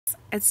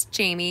It's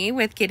Jamie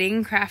with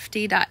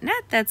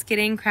gettingcrafty.net. That's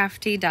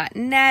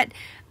gettingcrafty.net.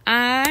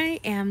 I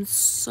am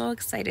so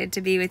excited to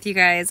be with you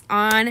guys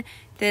on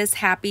this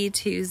happy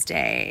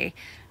Tuesday.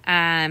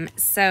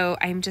 So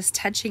I'm just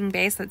touching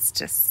base. Let's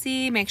just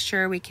see, make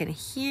sure we can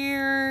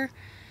hear.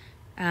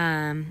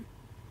 Let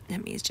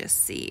me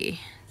just see.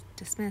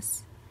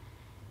 Dismiss.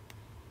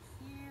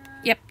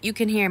 Yep, you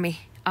can hear me.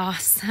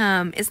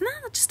 Awesome. Isn't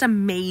that just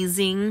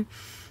amazing?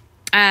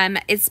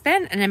 It's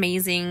been an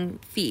amazing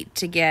feat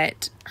to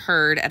get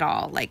heard at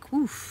all. Like,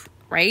 woof,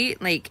 right?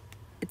 Like,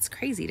 it's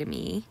crazy to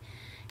me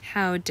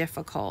how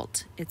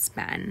difficult it's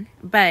been.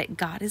 But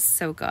God is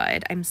so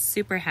good. I'm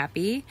super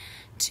happy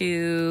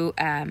to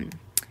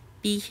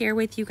be here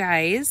with you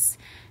guys,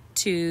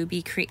 to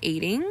be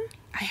creating.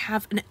 I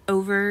have an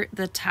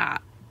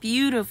over-the-top,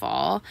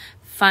 beautiful,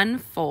 fun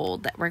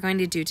fold that we're going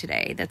to do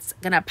today that's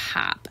going to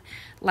pop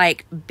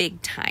like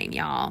big time,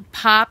 y'all.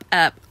 Pop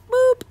up,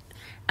 boop.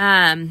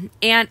 And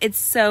it's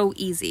so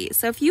easy.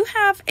 So if you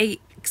have a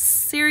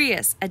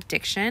serious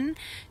addiction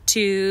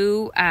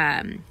to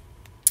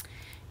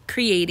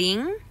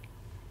creating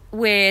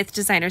with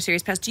designer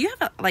series posts, do you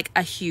have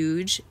a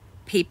huge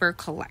paper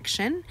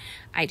collection?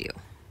 I do.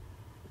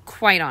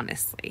 Quite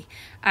honestly,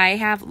 I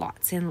have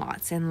lots and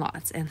lots and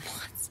lots and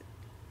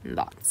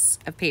lots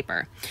of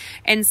paper.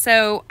 And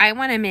so I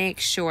want to make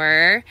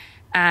sure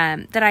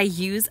that I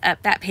use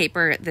up that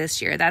paper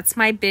this year. That's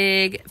my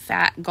big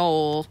fat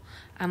goal.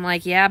 I'm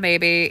like, yeah,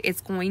 baby, it's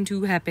going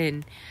to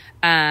happen.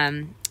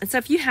 And so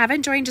if you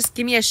haven't joined, just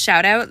give me a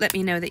shout out. Let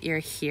me know that you're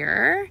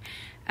here.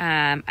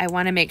 I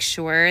want to make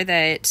sure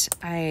that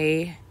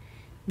I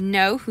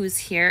know who's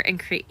here and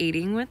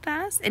creating with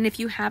us. And if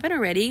you haven't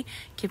already,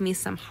 give me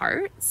some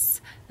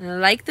hearts,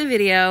 like the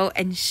video,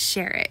 and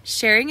share it.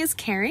 Sharing is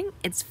caring.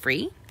 It's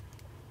free.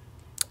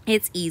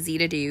 It's easy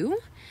to do.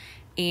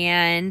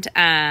 And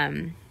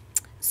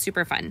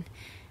super fun.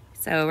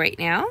 So right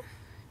now,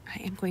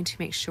 I am going to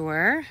make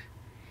sure...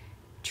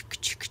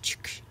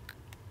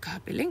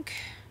 Copy link.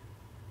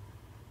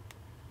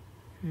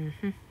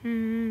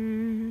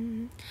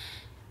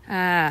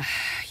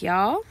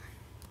 Y'all,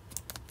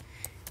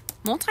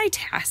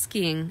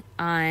 multitasking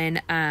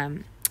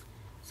on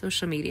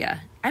social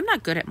media. I'm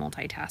not good at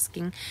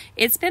multitasking.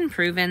 It's been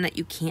proven that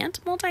you can't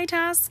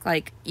multitask.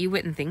 Like, you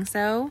wouldn't think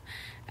so.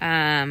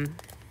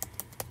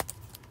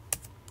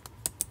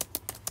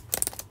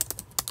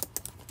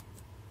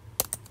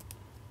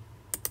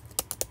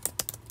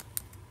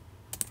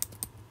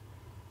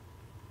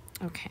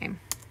 Okay.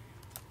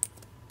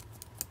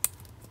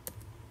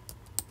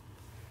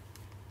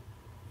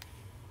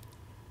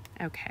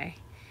 Okay.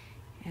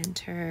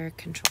 Enter,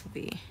 Control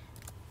V.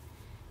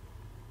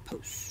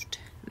 Post.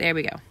 There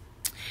we go.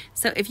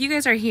 So if you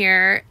guys are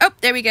here, oh,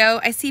 there we go.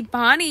 I see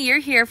Bonnie, you're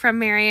here from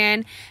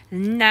Marion.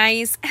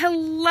 Nice.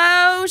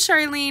 Hello,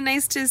 Charlene.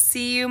 Nice to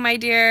see you, my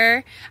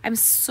dear. I'm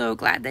so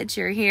glad that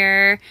you're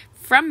here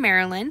from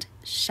Maryland.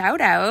 Shout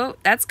out.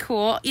 That's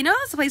cool. You know,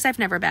 that's a place I've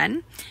never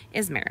been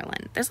is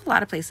Maryland. There's a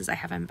lot of places I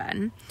haven't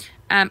been.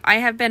 I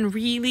have been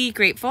really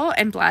grateful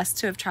and blessed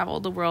to have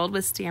traveled the world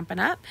with Stampin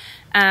UP.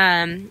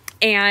 I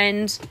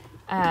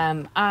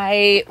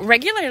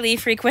regularly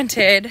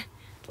frequented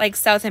like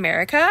South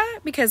America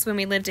because when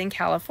we lived in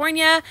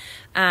California,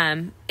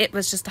 it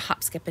was just a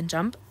hop, skip, and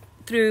jump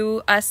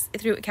through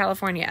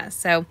California.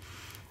 So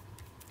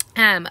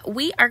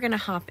we are going to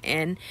hop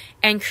in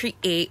and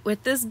create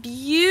with this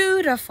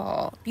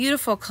beautiful,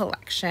 beautiful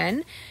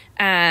collection.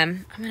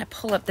 I'm going to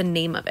pull up the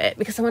name of it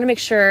because I want to make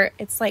sure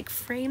it's like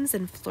frames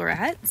and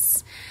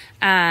florets.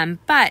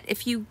 But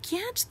if you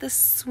get the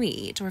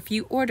suite, or if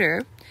you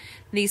order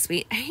the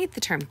suite, I hate the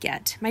term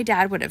get. My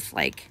dad would have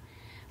like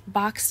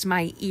boxed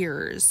my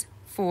ears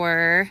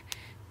for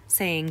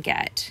saying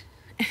get.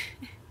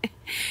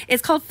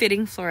 It's called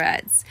Fitting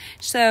Florets.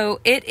 So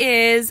it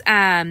is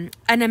an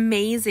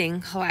amazing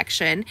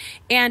collection.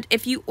 And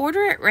if you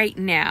order it right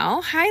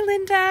now, hi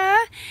Linda,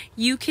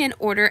 you can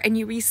order and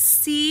you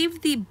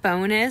receive the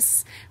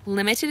bonus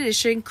limited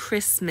edition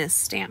Christmas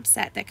stamp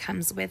set that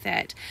comes with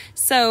it.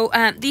 So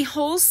the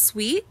whole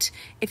suite,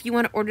 if you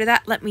want to order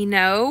that, let me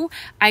know.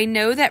 I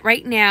know that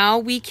right now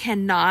we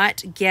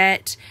cannot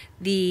get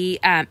the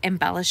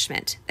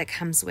embellishment that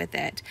comes with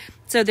it.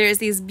 So there's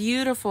these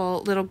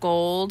beautiful little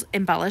gold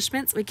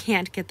embellishments. We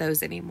can't get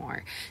those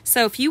anymore.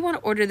 So if you want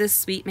to order this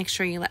suite, make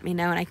sure you let me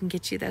know and I can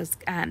get you those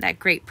that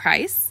great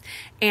price.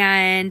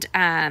 And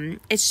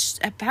it's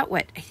about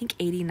what I think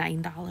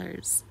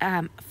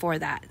 $89 for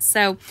that.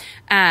 So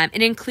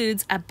it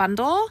includes a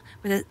bundle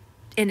and it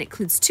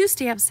includes 2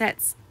 stamp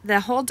sets,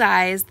 the whole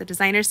dies, the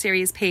designer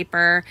series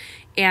paper,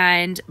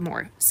 and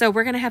more. So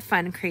we're going to have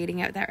fun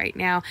creating out that right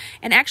now.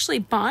 And actually,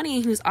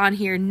 Bonnie, who's on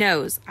here,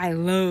 knows I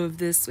love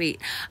this suite.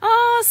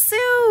 Oh,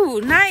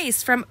 Sue,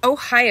 nice, from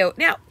Ohio.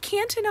 Now,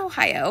 Canton,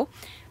 Ohio.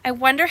 I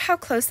wonder how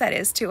close that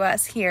is to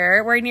us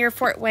here. We're near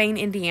Fort Wayne,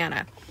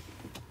 Indiana.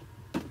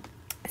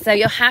 So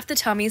you'll have to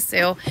tell me,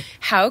 Sue,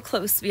 how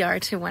close we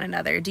are to one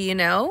another. Do you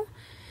know?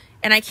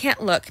 And I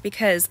can't look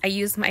because I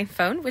use my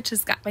phone, which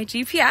has got my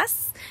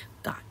GPS.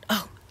 God,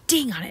 oh,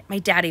 ding on it. My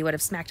daddy would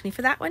have smacked me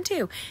for that one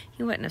too.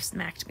 He wouldn't have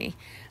smacked me.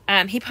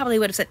 He probably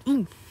would have said,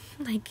 ooh,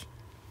 like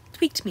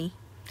tweaked me.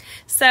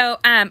 So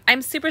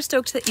I'm super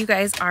stoked that you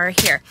guys are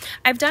here.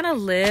 I've done a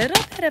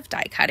little bit of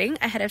die cutting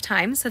ahead of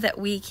time so that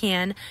we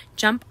can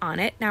jump on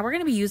it. Now we're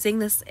going to be using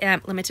this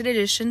limited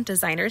edition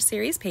designer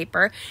series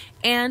paper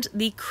and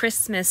the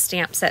Christmas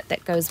stamp set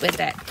that goes with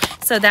it.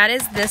 So that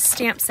is this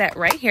stamp set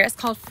right here. It's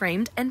called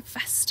Framed and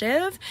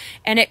Festive,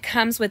 and it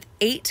comes with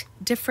 8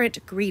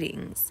 different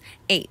greetings.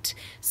 8.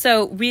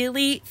 So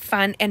really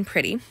fun and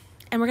pretty.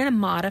 And we're going to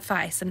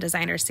modify some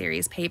designer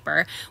series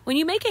paper. When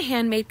you make a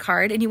handmade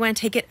card and you want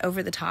to take it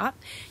over the top,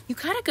 you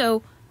kind of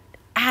go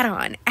add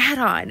on, add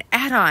on,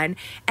 add on.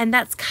 And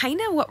that's kind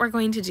of what we're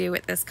going to do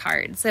with this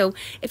card. So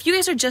if you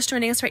guys are just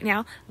joining us right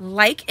now,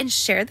 like and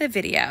share the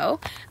video.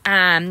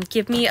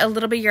 Give me a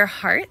little bit of your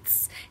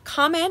hearts.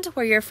 Comment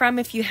where you're from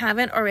if you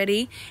haven't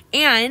already.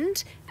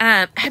 And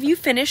have you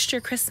finished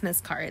your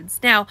Christmas cards?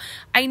 Now,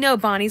 I know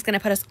Bonnie's going to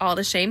put us all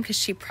to shame because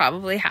she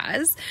probably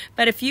has.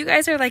 But if you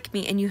guys are like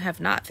me and you have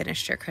not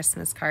finished your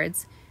Christmas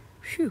cards,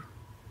 whew.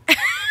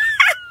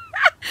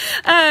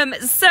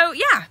 So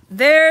yeah,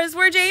 there's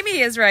where Jamie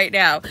is right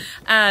now.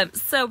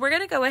 So we're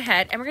going to go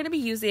ahead and we're going to be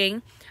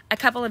using a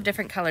couple of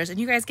different colors, and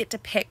you guys get to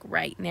pick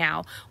right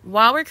now.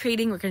 While we're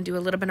creating, we're going to do a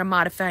little bit of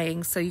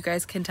modifying so you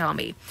guys can tell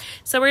me.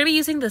 So we're going to be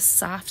using the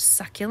Soft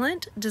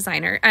Succulent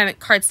designer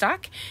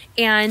cardstock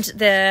and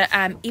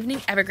the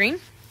Evening Evergreen.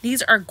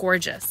 These are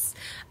gorgeous.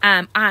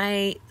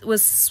 I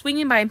was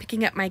swinging by and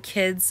picking up my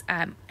kids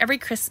every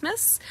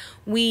Christmas.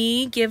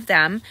 We give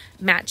them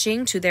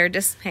matching to their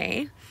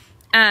display,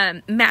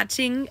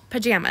 matching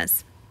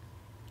pajamas.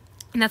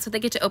 And that's what they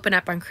get to open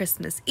up on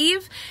Christmas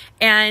Eve.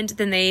 And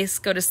then they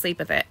go to sleep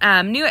with it.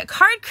 New at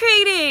card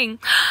creating.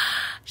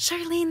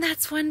 Charlene,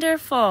 that's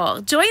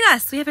wonderful. Join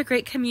us. We have a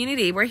great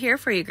community. We're here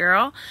for you,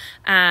 girl.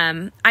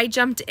 I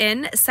jumped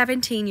in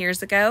 17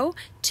 years ago,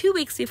 2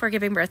 weeks before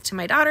giving birth to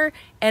my daughter.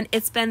 And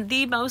it's been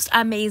the most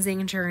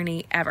amazing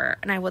journey ever.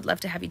 And I would love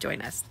to have you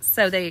join us.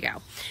 So there you go.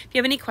 If you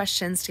have any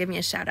questions, give me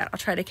a shout out. I'll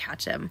try to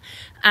catch them.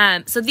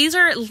 So these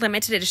are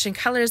limited edition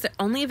colors. They're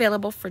only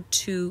available for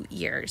 2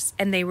 years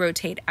and they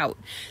rotate out.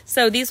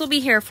 So these will be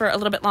here for a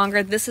little bit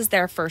longer. This is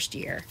their first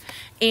year.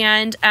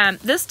 And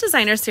this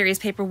designer series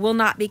paper will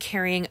not be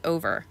carrying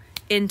over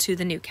into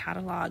the new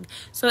catalog.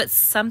 So it's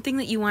something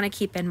that you want to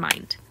keep in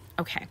mind.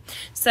 Okay.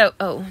 So,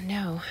 oh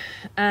no.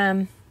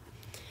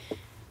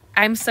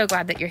 I'm so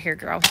glad that you're here,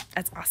 girl.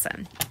 That's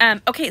awesome.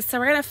 Okay, so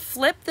we're going to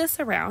flip this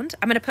around.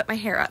 I'm going to put my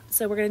hair up.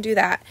 So we're going to do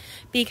that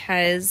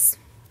because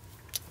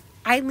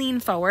I lean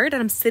forward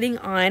and I'm sitting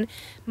on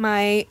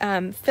my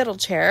fiddle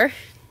chair.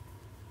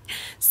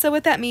 So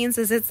what that means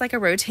is it's like a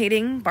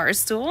rotating bar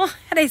stool.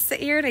 And I sit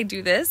here and I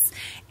do this.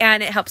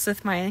 And it helps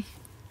with my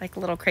like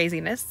little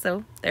craziness.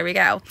 So there we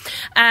go.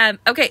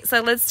 Okay,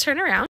 so let's turn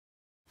around.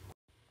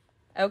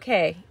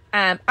 Okay.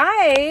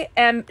 I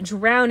am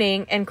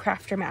drowning in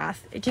crafter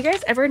math. Do you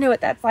guys ever know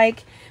what that's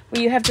like?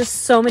 Where you have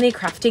just so many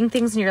crafting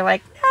things and you're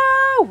like,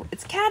 no,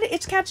 it's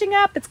catching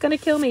up. It's going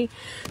to kill me.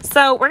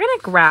 So we're going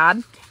to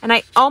grab, and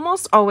I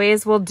almost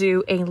always will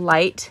do a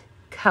light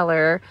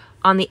color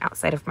on the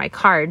outside of my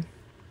card.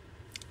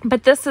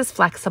 But this is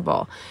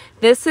flexible.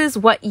 This is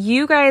what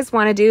you guys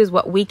want to do is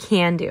what we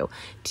can do.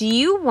 Do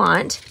you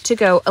want to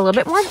go a little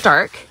bit more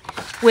dark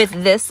with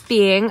this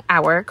being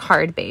our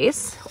card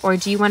base, or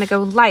do you want to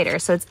go lighter?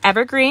 So it's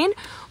evergreen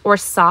or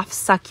soft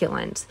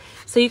succulent.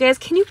 So you guys,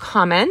 can you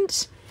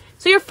comment?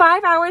 So you're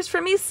 5 hours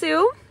from me,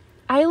 Sue.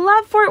 I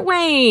love Fort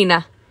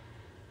Wayne.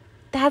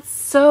 That's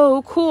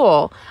so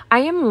cool. I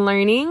am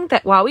learning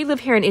that while we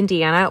live here in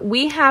Indiana,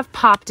 we have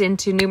popped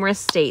into numerous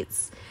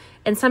states.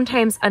 And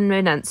sometimes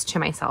unbeknownst to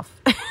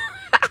myself.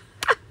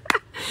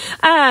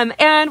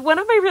 And one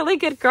of my really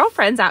good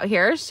girlfriends out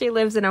here, she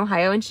lives in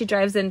Ohio and she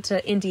drives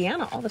into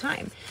Indiana all the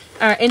time,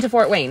 into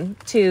Fort Wayne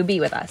to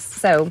be with us.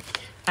 So,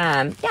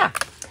 yeah.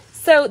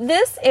 So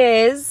this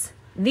is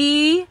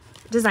the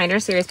designer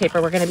series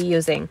paper we're going to be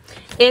using.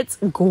 It's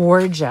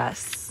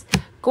gorgeous,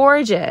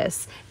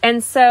 gorgeous.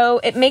 And so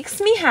it makes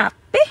me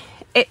happy.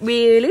 It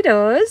really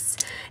does.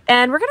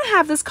 And we're going to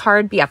have this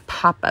card be a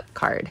pop-up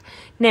card.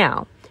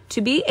 Now,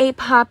 to be a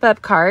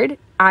pop-up card,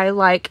 I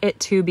like it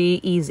to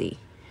be easy.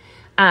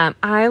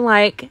 I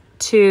like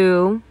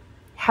to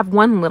have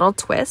one little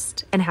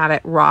twist and have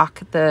it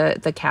rock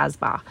the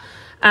Casbah.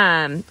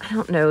 I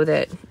don't know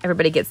that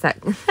everybody gets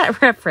that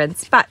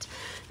reference, but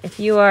if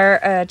you are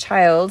a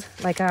child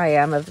like I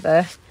am of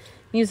the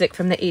music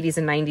from the 80s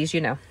and 90s, you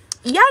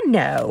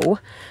know.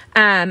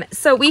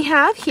 So we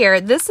have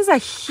here, this is a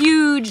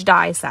huge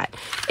die set.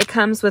 It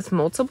comes with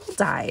multiple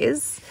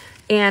dies,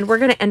 and we're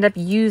going to end up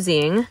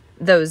using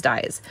those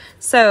dies.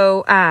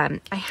 So I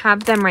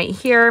have them right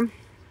here,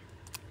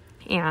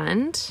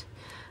 and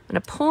I'm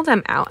going to pull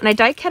them out. And I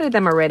die cutted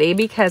them already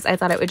because I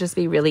thought it would just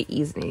be really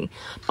easy.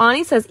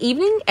 Bonnie says,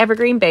 evening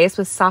evergreen base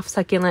with soft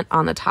succulent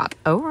on the top.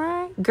 All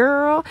right,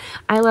 girl,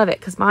 I love it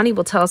because Bonnie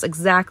will tell us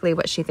exactly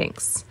what she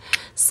thinks.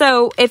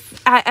 So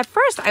if at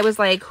first I was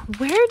like,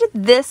 where did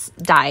this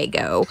die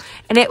go?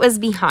 And it was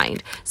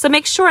behind. So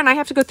make sure, and I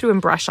have to go through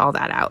and brush all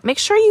that out. Make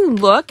sure you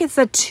look. It's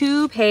a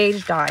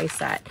 2-page die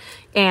set,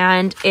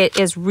 and it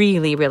is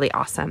really, really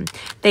awesome.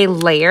 They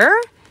layer,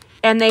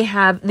 and they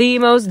have the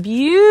most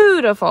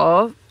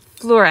beautiful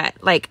floret,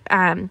 like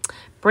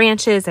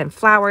branches and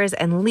flowers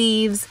and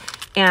leaves,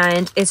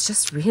 and it's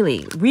just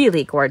really,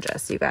 really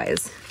gorgeous, you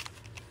guys.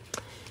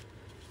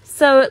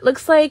 So it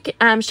looks like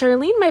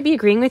Charlene might be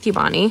agreeing with you,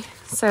 Bonnie.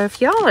 So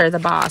if y'all are the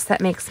boss,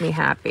 that makes me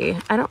happy.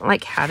 I don't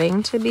like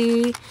having to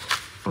be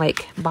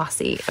like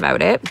bossy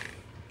about it.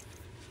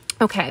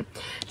 Okay,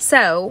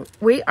 so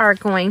we are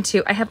going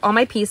to, I have all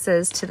my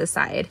pieces to the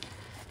side,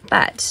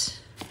 but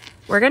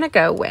we're going to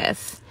go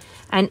with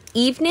an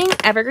evening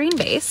evergreen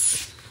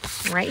base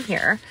right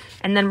here.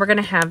 And then we're going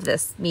to have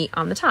this meat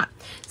on the top.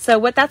 So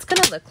what that's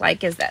going to look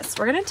like is this.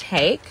 We're going to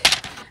take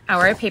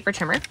our paper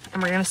trimmer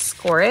and we're going to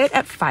score it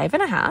at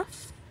 5.5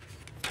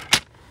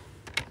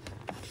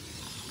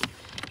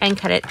 and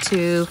cut it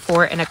to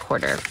 4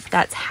 1/4.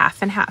 That's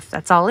 1/2 and 1/2.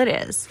 That's all it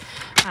is.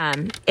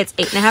 It's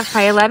 8.5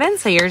 by 11.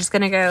 So you're just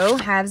going to go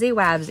halvesy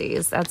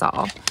wabsies. That's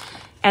all.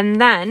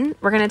 And then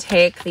we're going to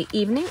take the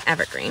evening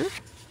evergreen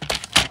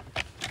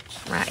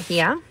right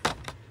here. I'm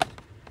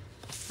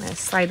going to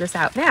slide this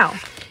out. Now,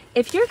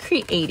 if you're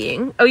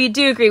creating, oh, you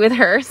do agree with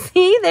her.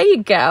 See, there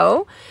you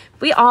go.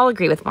 We all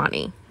agree with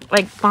Bonnie.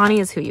 Like, Bonnie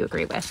is who you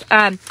agree with.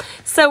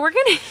 So we're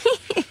going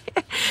to,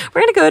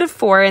 we're going to go to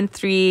 4 and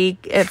 3,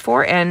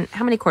 4 and,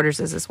 how many quarters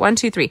is this? 1,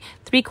 2, 3,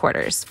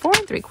 3/4, 4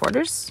 and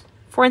 3/4,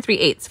 4 and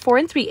 3/8, 4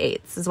 and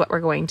 3/8 is what we're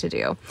going to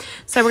do.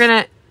 So we're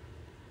going to,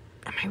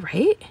 am I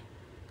right?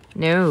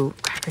 No,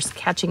 Cracker's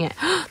catching it.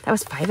 That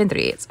was 5 and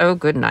 3/8. Oh,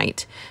 good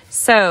night.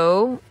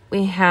 So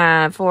we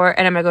have 4,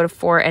 and I'm going to go to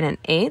 4 and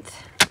 1/8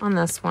 on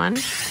this one.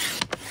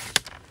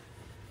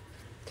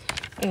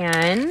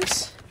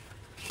 And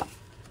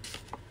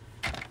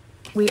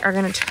we are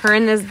going to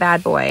turn this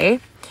bad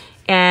boy,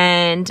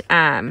 and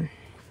I'm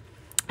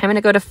going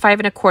to go to 5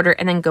 1/4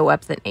 and then go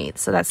up the 1/8.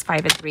 So that's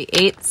 5 and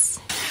 3/8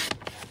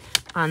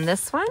 on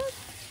this one.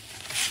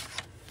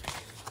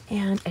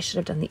 And I should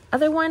have done the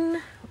other one.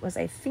 What was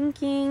I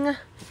thinking?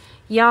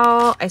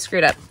 Y'all, I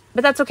screwed up,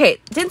 but that's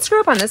okay. Didn't screw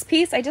up on this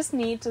piece. I just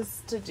need to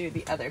do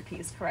the other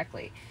piece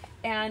correctly.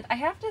 And I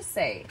have to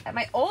say, at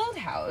my old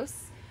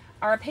house,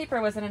 our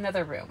paper was in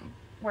another room.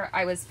 Where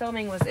I was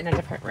filming was in a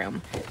different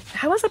room.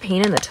 That was a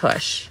pain in the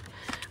tush.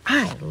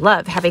 I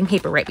love having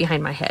paper right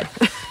behind my head.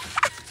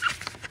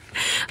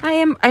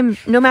 I'm,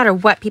 no matter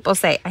what people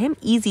say, I am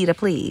easy to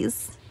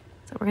please.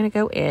 So we're going to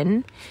go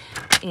in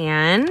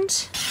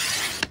and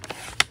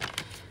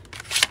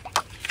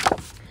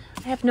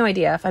I have no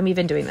idea if I'm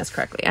even doing this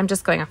correctly. I'm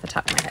just going off the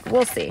top of my head.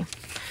 We'll see.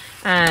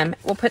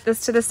 We'll put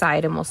this to the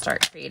side and we'll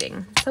start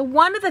creating. So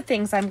one of the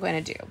things I'm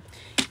going to do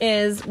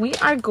is we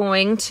are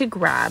going to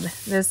grab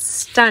this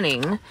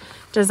stunning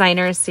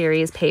Designer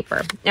Series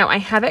paper. Now I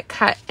have it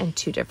cut in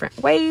 2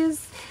 different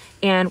ways,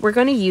 and we're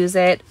going to use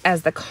it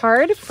as the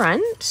card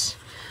front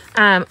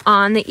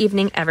on the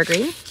evening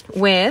evergreen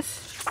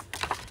with,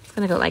 it's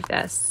going to go like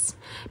this.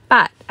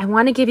 But I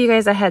want to give you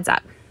guys a heads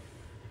up.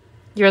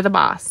 You're the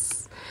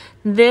boss.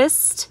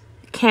 This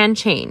can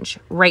change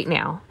right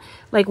now.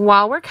 Like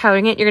while we're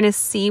coloring it, you're going to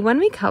see when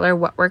we color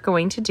what we're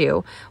going to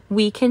do.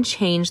 We can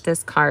change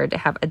this card to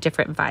have a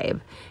different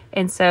vibe.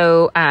 And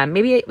so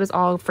maybe it was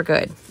all for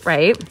good,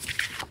 right?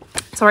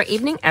 So our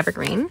evening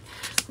evergreen,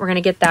 we're going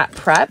to get that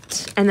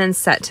prepped and then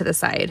set to the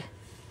side.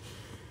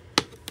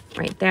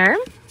 Right there.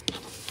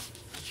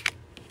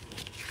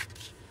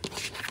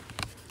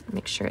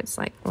 Make sure it's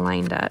like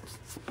lined up.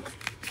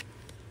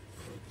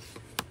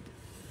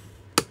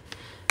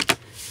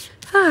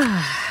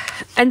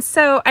 And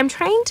so I'm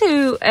trying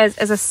to,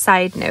 as a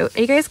side note,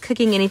 are you guys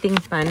cooking anything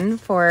fun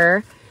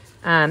for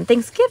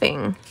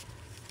Thanksgiving?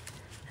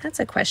 That's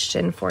a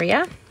question for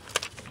you.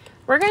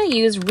 We're going to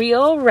use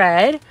Real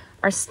Red,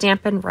 our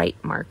Stampin'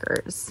 Write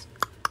markers.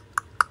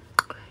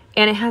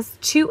 And it has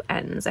 2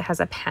 ends. It has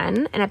a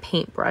pen and a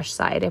paintbrush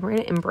side, and we're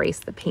going to embrace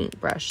the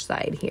paintbrush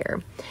side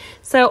here.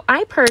 So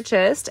I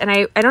purchased, and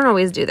I don't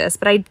always do this,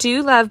 but I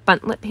do love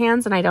buntlet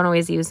pans, and I don't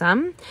always use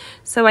them.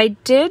 So I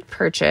did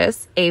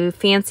purchase a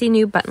fancy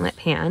new buntlet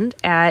pan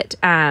at,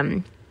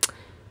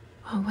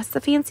 what's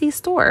the fancy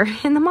store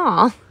in the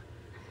mall?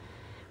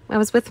 I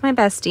was with my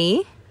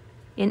bestie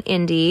in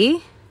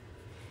Indy,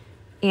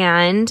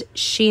 and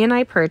she and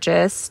I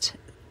purchased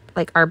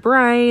like our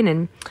brine,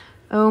 and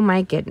oh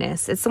my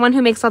goodness, it's the one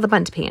who makes all the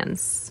bundt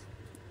pans.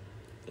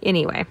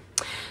 Anyway,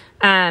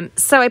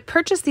 so I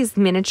purchased these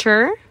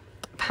miniature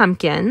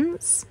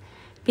pumpkins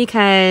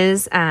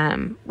because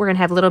we're gonna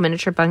have little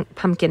miniature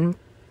pumpkin,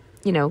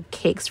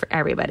 cakes for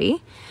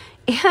everybody.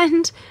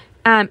 And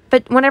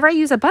but whenever I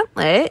use a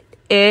buntlet,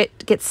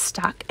 it gets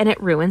stuck and it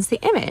ruins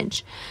the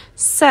image.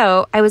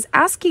 So I was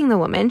asking the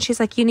woman, she's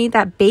like, you need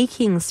that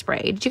baking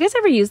spray. Did you guys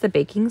ever use the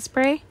baking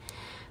spray?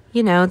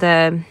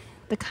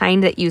 The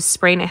kind that you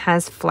spray and it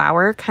has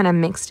flour kind of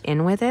mixed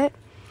in with it.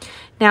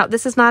 Now,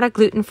 this is not a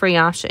gluten-free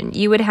option.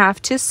 You would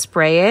have to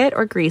spray it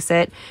or grease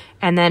it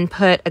and then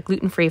put a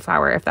gluten-free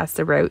flour if that's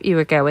the route you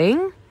were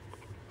going.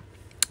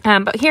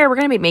 But here we're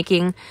going to be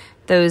making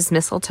those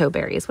mistletoe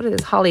berries. What are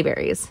those? Holly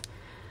berries.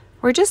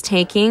 We're just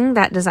taking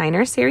that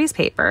designer series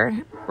paper.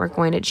 We're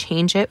going to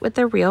change it with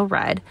the real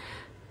red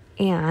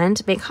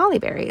and make holly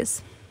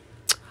berries.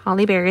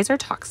 Holly berries are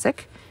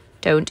toxic.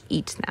 Don't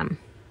eat them.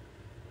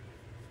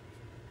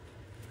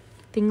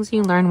 Things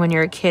you learn when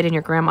you're a kid and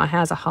your grandma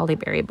has a holly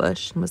berry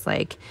bush and was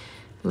like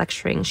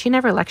lecturing. She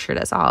never lectured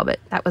us all,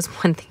 but that was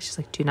one thing. She's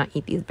like, do not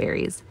eat these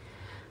berries,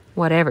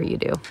 whatever you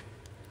do.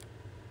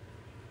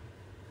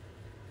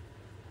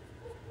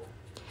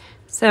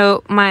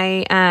 So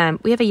we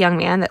have a young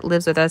man that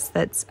lives with us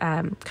that's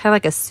kind of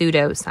like a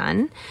pseudo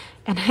son.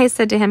 And I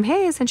said to him,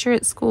 hey, since you're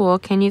at school,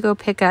 can you go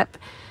pick up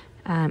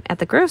at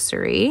the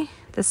grocery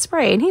the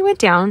spray? And he went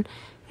down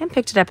and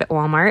picked it up at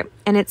Walmart.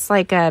 And it's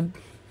like a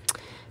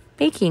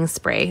baking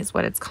spray is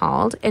what it's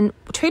called. And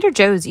Trader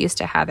Joe's used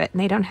to have it,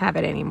 and they don't have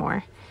it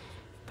anymore.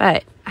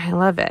 But I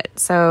love it.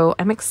 So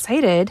I'm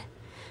excited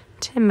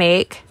to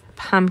make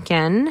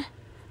pumpkin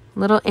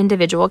little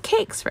individual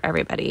cakes for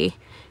everybody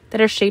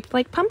that are shaped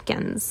like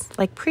pumpkins,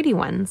 like pretty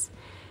ones.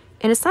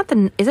 And it's not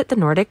is it the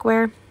Nordic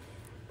ware?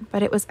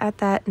 But it was at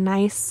that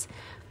nice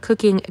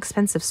cooking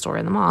expensive store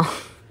in the mall.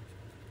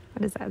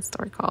 What is that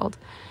store called?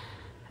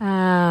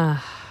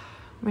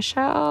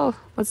 Michelle,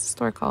 what's the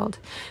store called?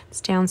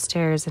 It's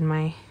downstairs in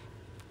my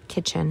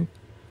kitchen.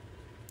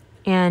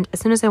 And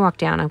as soon as I walk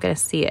down, I'm going to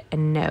see it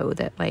and know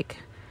that, like,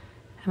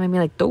 I'm going to be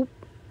like, dope.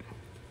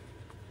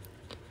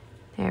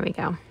 There we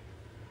go.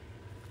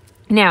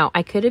 Now,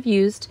 I could have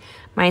used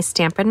my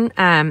Stampin'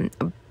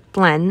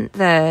 blend,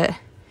 the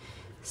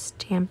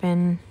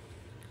Stampin',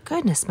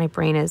 goodness, my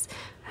brain is,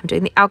 I'm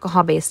doing the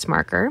alcohol-based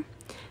marker.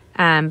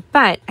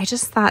 But I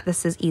just thought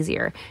this is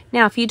easier.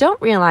 Now, if you don't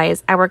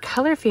realize, our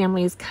color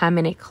families come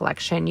in a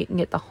collection. You can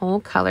get the whole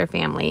color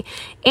family,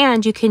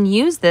 and you can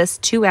use this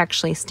to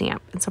actually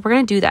stamp. And so we're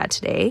going to do that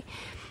today.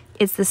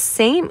 It's the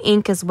same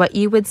ink as what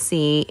you would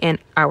see in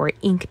our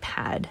ink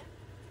pad,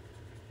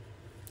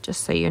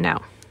 just so you know.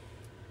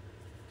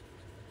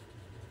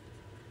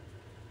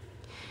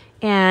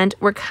 And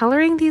we're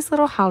coloring these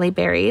little holly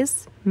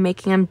berries,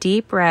 making them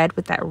deep red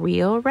with that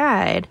real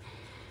red.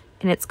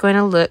 And it's going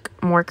to look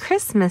more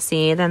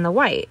Christmassy than the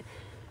white.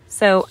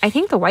 So I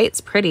think the white's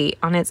pretty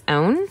on its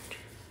own.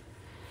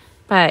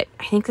 But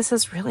I think this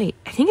is really,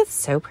 I think it's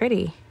so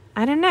pretty.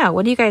 I don't know.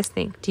 What do you guys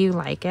think? Do you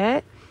like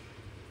it?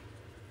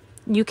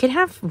 You can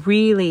have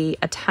really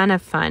a ton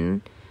of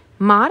fun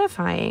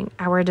modifying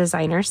our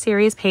designer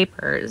series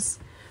papers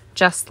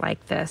just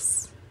like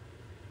this.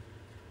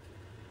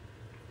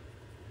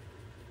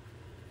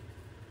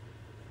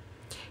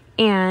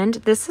 And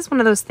this is one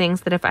of those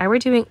things that if I were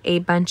doing a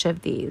bunch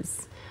of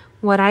these,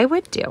 what I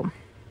would do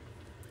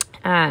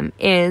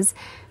is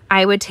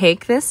I would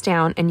take this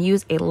down and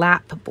use a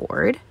lap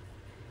board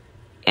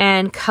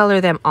and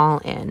color them all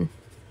in.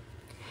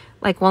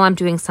 Like while I'm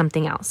doing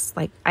something else.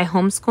 Like I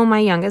homeschool my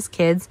youngest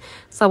kids,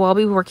 so while I'll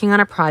be working on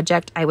a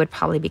project, I would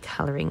probably be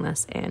coloring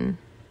this in.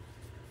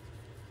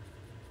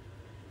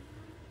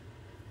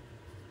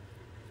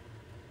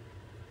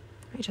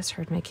 I just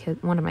heard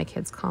one of my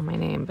kids call my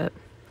name, but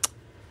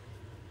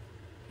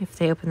if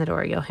they open the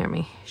door, you'll hear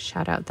me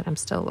shout out that I'm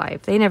still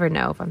alive. They never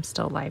know if I'm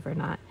still alive or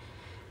not.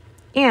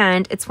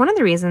 And it's one of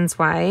the reasons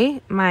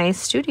why my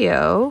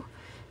studio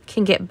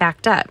can get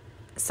backed up.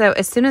 So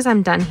as soon as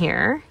I'm done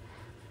here,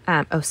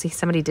 see,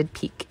 somebody did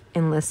peek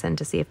and listen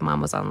to see if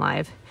Mom was on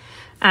live.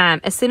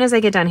 As soon as I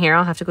get done here,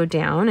 I'll have to go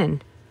down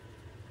and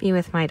be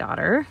with my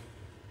daughter.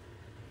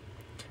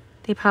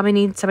 They probably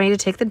need somebody to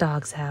take the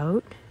dogs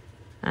out.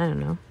 I don't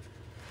know.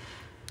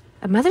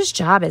 A mother's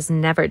job is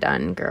never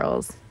done,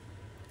 girls.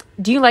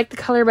 Do you like the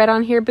color red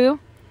on here, Boo?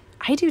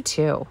 I do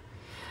too.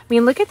 I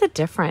mean, look at the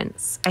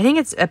difference. I think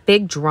it's a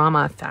big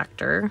drama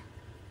factor.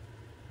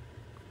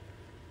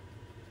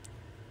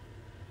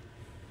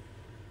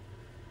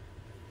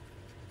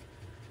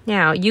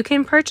 Now, you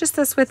can purchase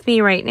this with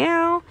me right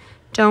now.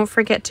 Don't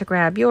forget to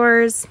grab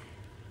yours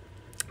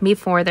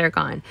before they're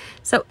gone.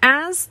 So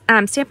as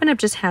Stampin' UP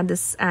just had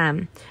this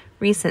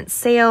recent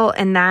sale,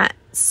 and that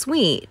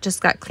suite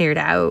just got cleared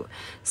out.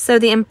 So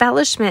the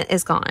embellishment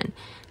is gone.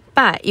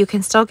 But you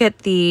can still get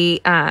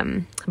the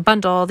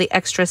bundle, the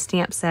extra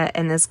stamp set,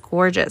 and this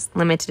gorgeous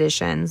limited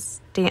editions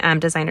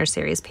designer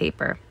series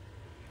paper.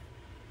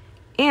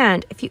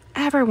 And if you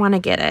ever want to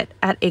get it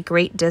at a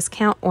great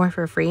discount or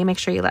for free, make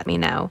sure you let me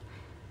know.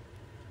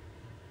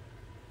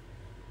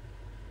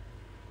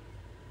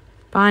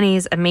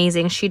 Bonnie's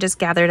amazing. She just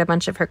gathered a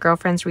bunch of her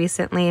girlfriends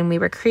recently, and we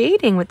were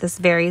creating with this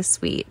very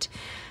sweet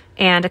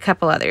and a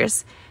couple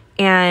others.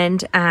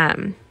 And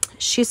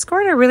she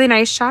scored a really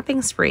nice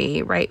shopping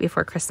spree right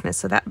before Christmas,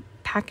 so that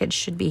package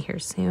should be here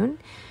soon.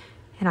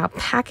 And I'll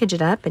package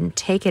it up and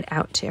take it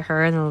out to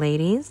her and the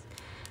ladies.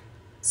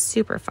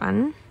 Super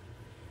fun.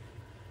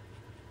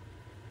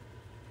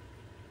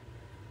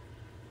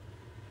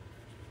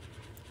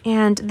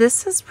 And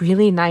this is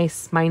really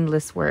nice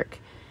mindless work.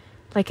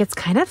 Like, it's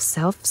kind of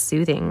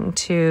self-soothing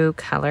to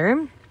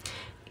color.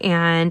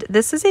 And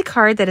this is a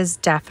card that is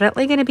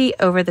definitely going to be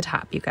over the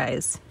top, you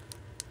guys.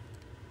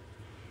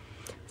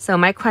 So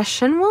my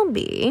question will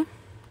be,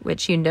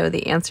 which you know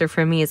the answer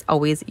for me is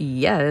always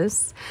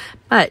yes,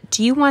 but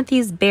do you want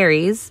these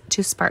berries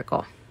to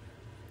sparkle?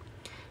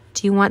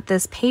 Do you want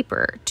this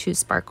paper to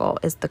sparkle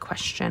is the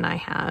question I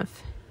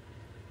have.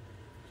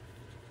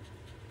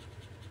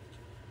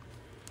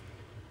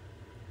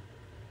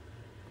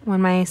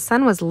 When my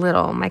son was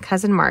little, my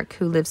cousin Mark,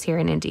 who lives here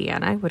in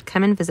Indiana, would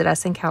come and visit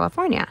us in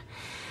California.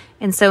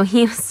 And so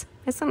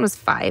my son was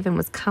 5 and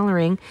was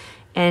coloring,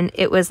 and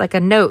it was like a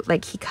note,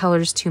 like he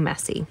colors too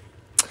messy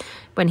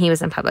when he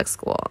was in public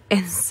school.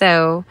 And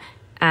so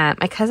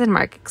my cousin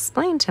Mark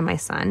explained to my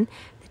son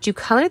that you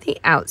color the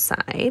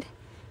outside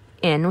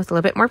in with a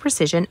little bit more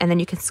precision, and then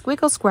you can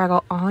squiggle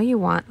squaggle all you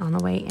want on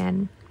the way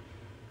in.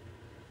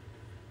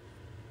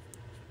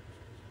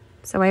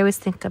 So I always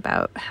think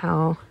about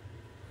how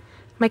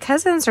my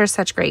cousins are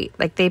such great,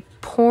 like they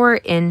pour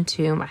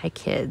into my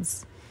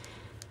kids,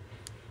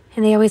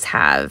 and they always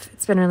have.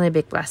 It's been really a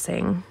big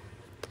blessing.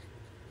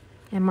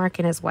 And Mark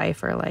and his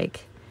wife are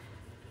like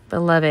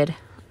beloved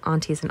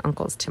aunties and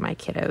uncles to my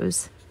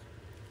kiddos.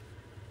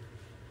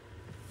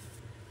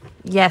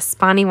 Yes,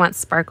 Bonnie wants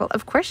sparkle.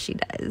 Of course she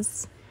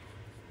does.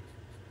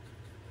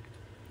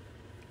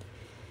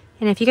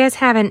 And if you guys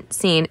haven't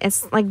seen,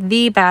 it's like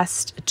the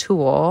best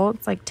tool.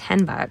 It's like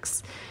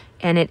 $10.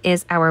 And it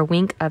is our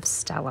Wink of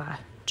Stella.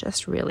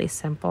 Just really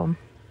simple.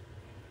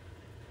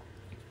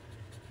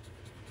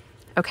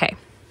 Okay.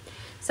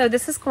 So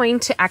this is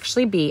going to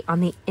actually be on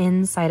the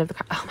inside of the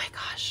card. Oh my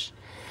gosh.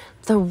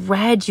 The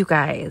red, you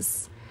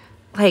guys.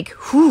 Like,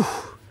 whew.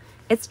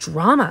 It's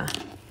drama.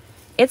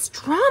 It's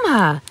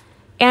drama.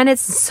 And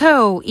it's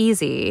so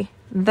easy.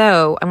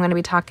 Though I'm going to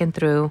be talking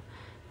through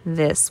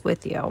this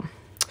with you.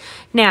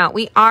 Now,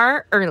 we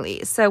are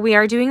early. So we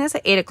are doing this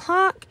at 8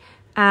 o'clock.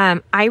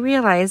 I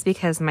realized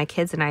because my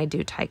kids and I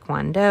do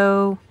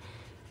Taekwondo.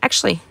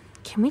 Actually,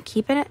 can we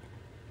keep it?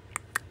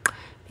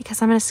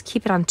 Because I'm going to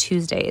keep it on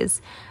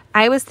Tuesdays.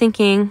 I was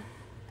thinking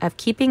of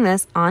keeping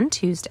this on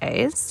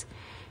Tuesdays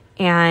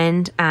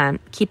and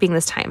keeping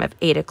this time of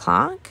 8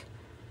 o'clock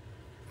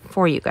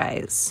for you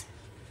guys.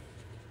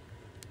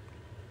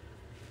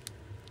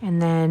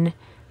 And then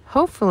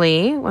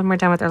hopefully when we're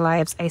done with our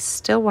lives, I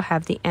still will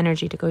have the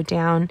energy to go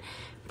down,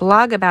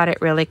 blog about it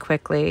really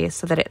quickly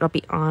so that it'll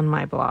be on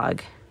my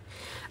blog.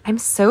 I'm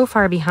so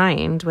far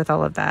behind with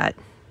all of that.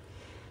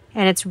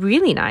 And it's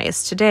really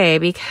nice today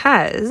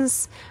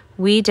because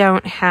we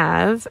don't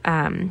have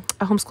a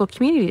homeschool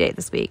community day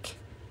this week.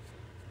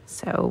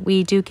 So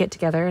we do get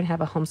together and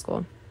have a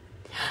homeschool.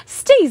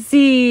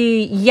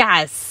 Stacy,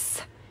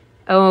 yes.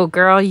 Oh,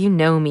 girl, you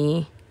know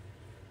me.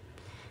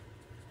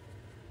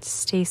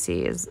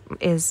 Stacy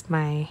is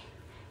my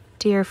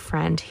dear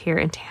friend here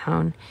in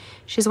town.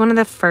 She's one of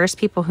the first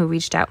people who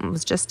reached out and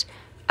was just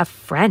a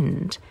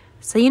friend.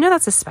 So you know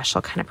that's a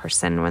special kind of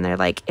person when they're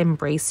like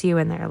embrace you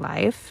in their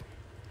life.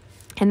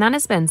 And that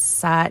has been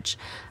such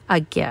a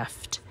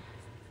gift.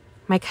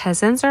 My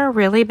cousins are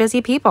really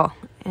busy people,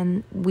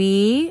 and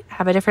we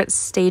have a different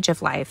stage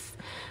of life.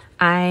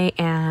 I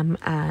am,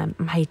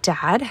 my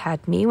dad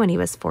had me when he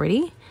was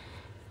 40,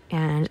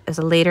 and it was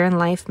a later in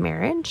life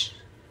marriage.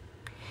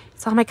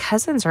 So all my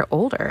cousins are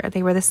older.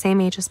 They were the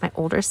same age as my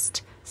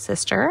oldest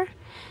sister,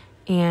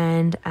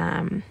 and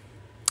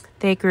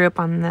they grew up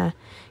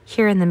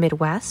here in the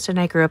Midwest, and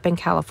I grew up in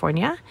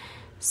California.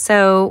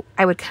 So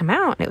I would come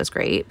out, and it was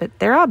great, but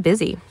they're all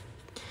busy.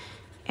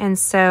 And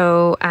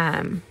so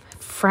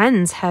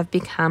friends have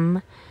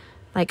become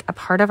like a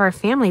part of our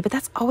family, but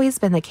that's always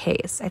been the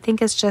case. I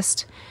think it's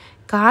just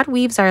God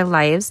weaves our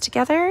lives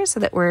together so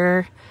that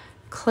we're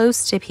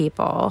close to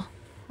people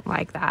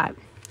like that.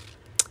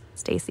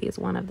 Stacy is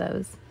one of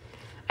those.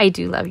 I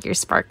do love your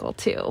sparkle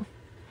too.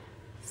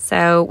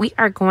 So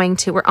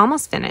we're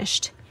almost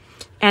finished.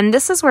 And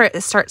this is where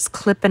it starts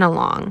clipping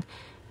along.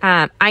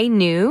 I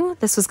knew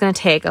this was going to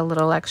take a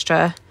little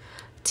extra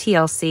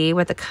TLC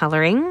with the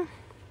coloring.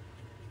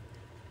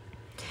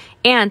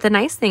 And the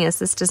nice thing is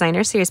this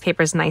designer series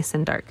paper is nice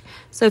and dark.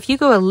 So if you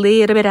go a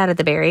little bit out of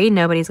the berry,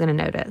 nobody's going to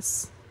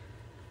notice.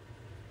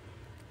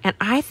 And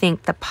I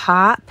think the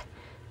pop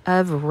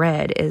of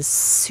red is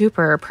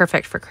super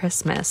perfect for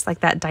Christmas,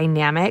 like that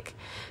dynamic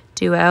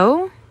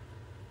duo.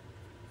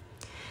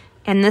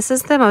 And this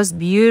is the most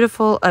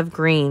beautiful of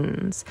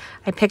greens.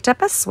 I picked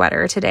up a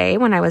sweater today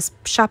when I was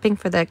shopping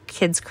for the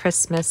kids'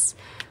 Christmas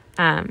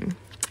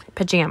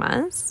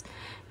pajamas.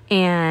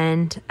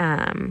 And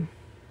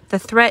the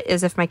threat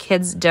is if my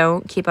kids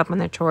don't keep up on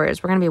their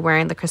chores, we're going to be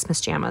wearing the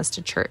Christmas pajamas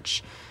to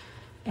church.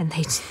 And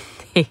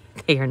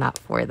they are not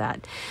for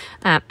that.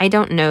 I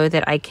don't know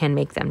that I can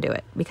make them do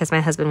it because my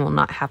husband will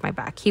not have my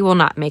back. He will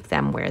not make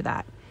them wear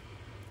that.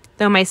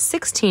 Though my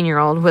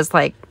 16-year-old was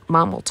like,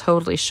 Mom will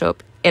totally show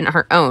up in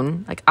her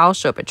own. Like, I'll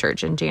show up at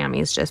church in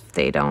jammies just if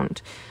they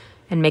don't,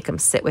 and make them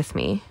sit with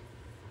me.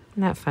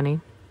 Isn't that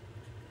funny?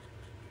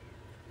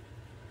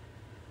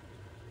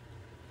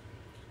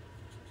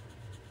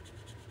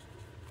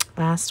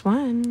 Last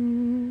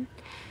one.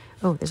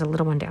 Oh, there's a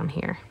little one down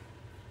here.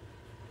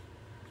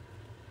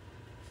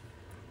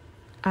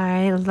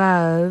 I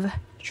love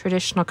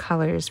traditional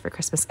colors for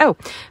Christmas. Oh,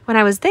 when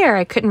I was there,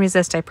 I couldn't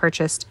resist. I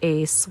purchased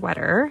a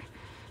sweater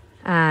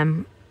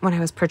when I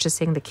was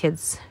purchasing the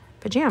kids'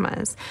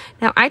 pajamas.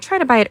 Now, I try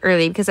to buy it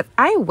early because if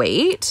I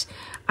wait,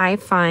 I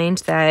find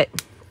that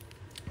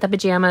the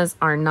pajamas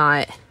are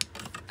not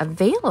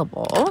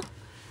available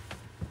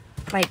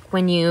like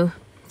when you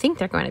think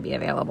they're going to be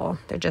available.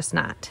 They're just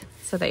not.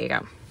 So there you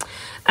go.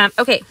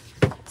 Okay,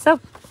 so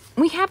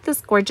we have this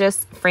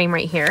gorgeous frame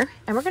right here,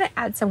 and we're going to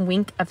add some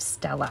Wink of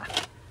Stella.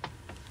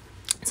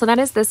 So that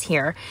is this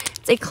here.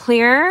 It's a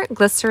clear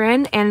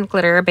glycerin and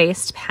glitter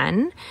based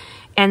pen.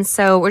 And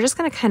so we're just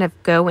going to kind of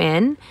go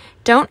in.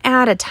 Don't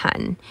add a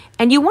ton.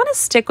 And you want to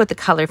stick with the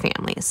color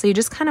family. So you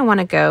just kind of want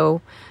to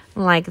go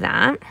like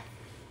that.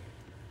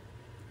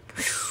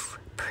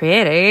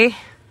 Pretty.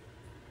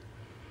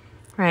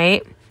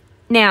 Right?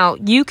 Now,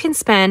 you can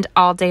spend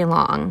all day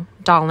long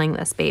dolling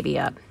this baby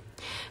up.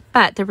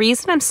 But the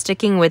reason I'm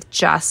sticking with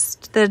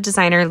just the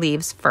designer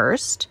leaves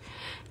first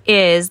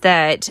is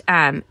that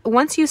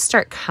once you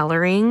start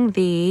coloring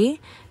the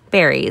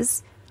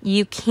berries,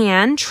 you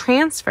can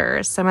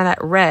transfer some of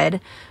that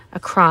red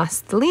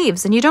across the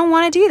leaves. And you don't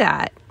want to do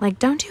that. Like,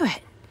 don't do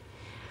it.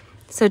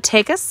 So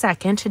take a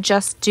second to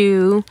just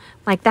do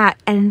like that.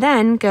 And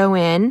then go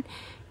in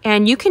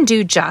and you can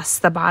do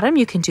just the bottom.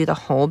 You can do the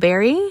whole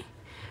berry,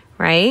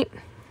 right?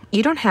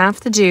 You don't have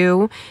to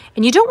do,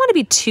 and you don't want to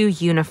be too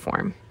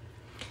uniform.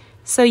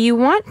 So you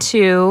want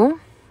to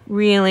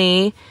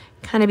really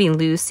kind of be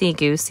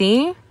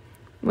loosey-goosey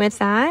with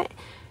that.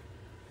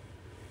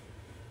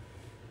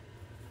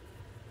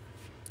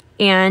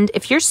 And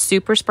if you're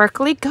super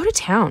sparkly, go to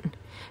town.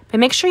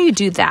 But make sure you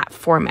do that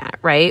format,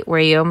 right?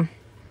 Where you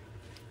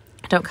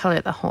don't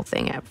color the whole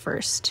thing at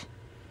first.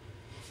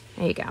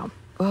 There you go.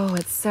 Oh,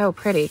 it's so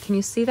pretty. Can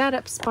you see that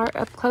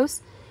up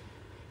close?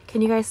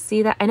 Can you guys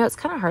see that? I know it's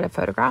kind of hard to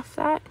photograph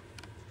that,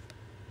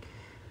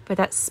 but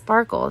that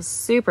sparkle is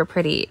super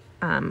pretty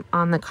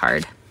on the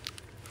card.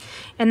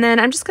 And then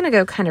I'm just going to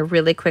go kind of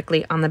really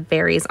quickly on the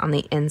berries on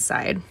the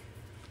inside.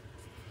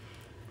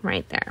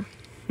 Right there.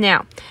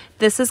 Now,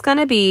 this is going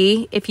to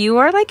be, if you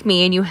are like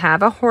me and you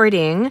have a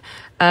hoarding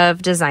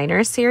of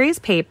designer series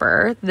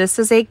paper, this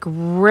is a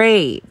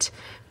great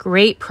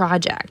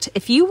project.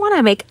 If you want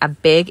to make a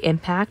big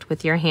impact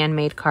with your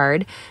handmade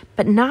card,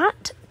 but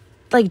not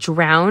like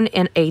drown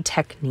in a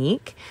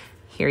technique,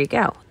 here you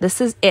go. This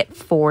is it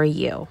for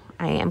you.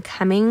 I am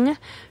coming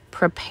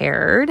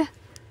prepared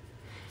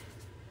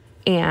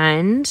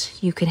and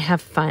you can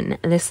have fun.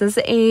 This is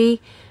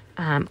a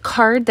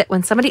card that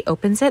when somebody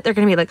opens it, they're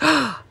going to be like,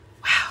 oh,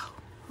 wow,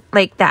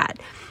 like that.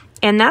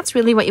 And that's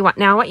really what you want.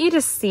 Now I want you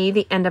to see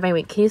the end of my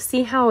wing. Can you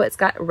see how it's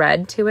got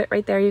red to it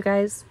right there, you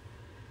guys?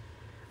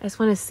 I just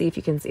want to see if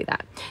you can see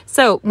that.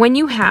 So when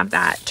you have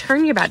that,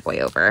 turn your bad boy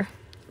over.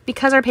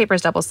 Because our paper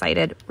is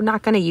double-sided, we're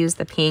not going to use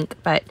the pink,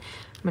 but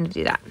I'm going to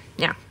do that.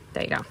 Yeah,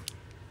 there you go.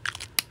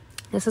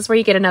 This is where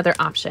you get another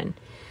option.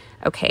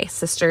 Okay,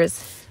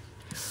 sisters,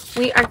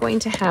 we are going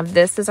to have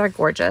this as our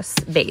gorgeous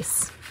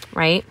base,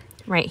 right?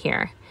 Right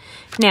here.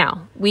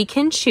 Now, we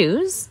can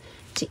choose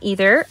to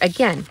either,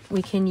 again,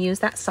 we can use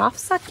that soft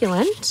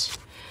succulent,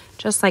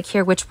 just like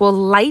here, which will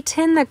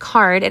lighten the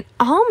card and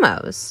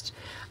almost,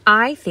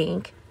 I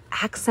think,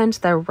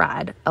 accent the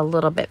red a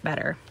little bit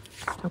better,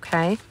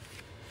 okay?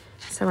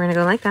 So we're going to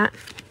go like that.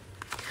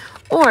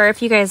 Or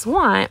if you guys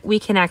want, we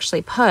can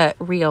actually put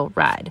real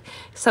red.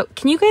 So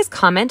can you guys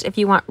comment if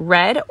you want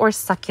red or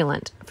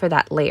succulent for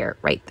that layer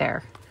right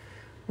there?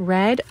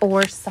 Red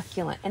or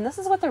succulent. And this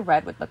is what the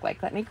red would look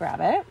like. Let me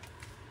grab it.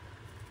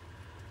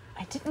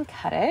 I didn't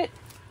cut it.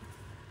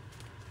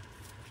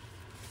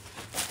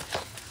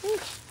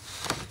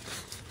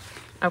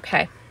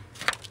 Okay.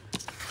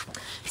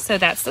 So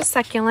that's the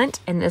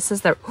succulent. And this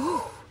is the...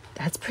 Ooh,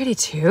 that's pretty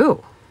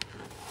too.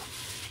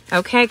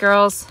 Okay,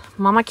 girls,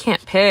 mama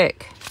can't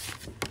pick.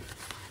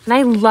 And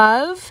I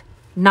love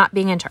not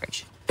being in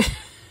charge.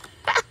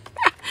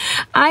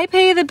 I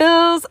pay the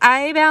bills.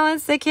 I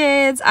balance the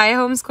kids. I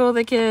homeschool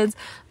the kids.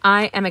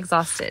 I am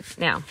exhausted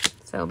now.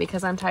 So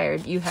because I'm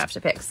tired, you have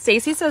to pick.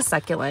 Stacy says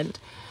succulent.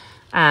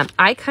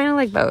 I kind of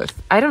like both.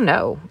 I don't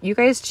know. You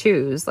guys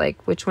choose.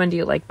 Like, which one do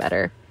you like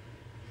better?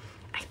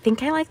 I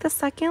think I like the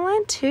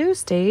succulent too,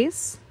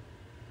 Stace.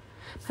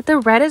 But the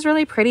red is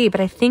really pretty.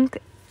 But I think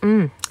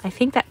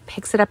that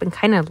picks it up and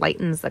kind of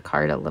lightens the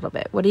card a little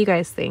bit. What do you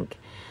guys think?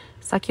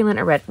 Succulent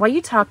or red? While you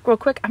talk real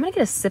quick, I'm going to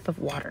get a sip of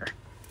water.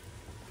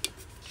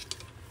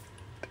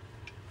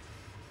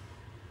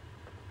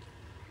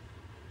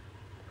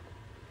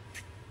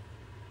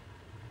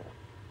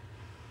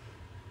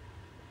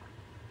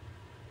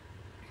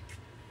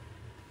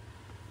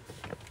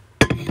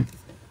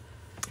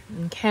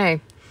 Okay.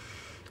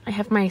 I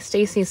have my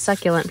Stacy's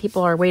succulent.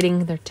 People are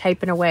waiting. They're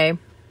typing away.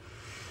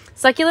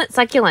 Succulent,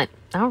 succulent.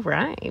 All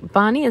right.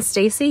 Bonnie and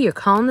Stacy, you're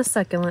calling the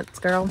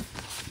succulents, girl.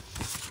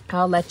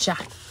 I'll let ya.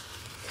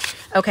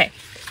 Okay.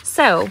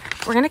 So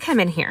we're going to come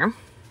in here.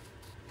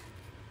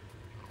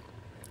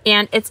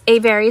 And it's a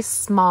very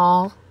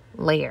small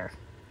layer.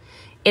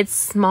 It's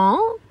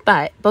small,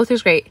 but both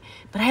is great.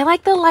 But I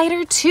like the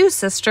lighter too,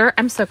 sister.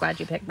 I'm so glad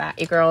you picked that,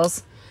 you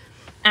girls.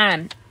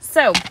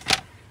 So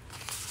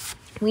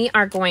we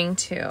are going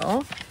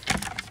to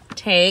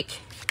take,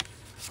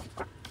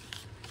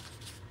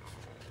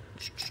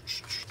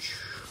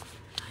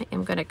 I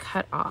am going to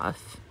cut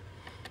off.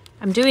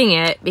 I'm doing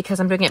it because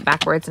I'm doing it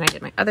backwards and I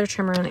did my other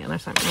trimmer on the other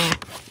side.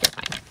 You're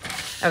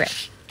fine. Okay.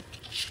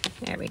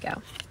 There we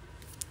go.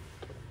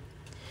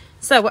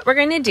 So what we're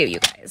going to do, you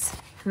guys,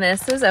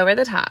 this is over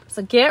the top.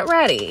 So get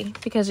ready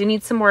because you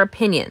need some more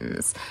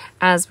opinions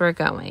as we're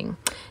going.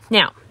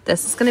 Now,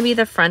 this is going to be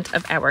the front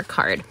of our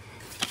card.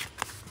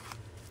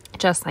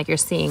 Just like you're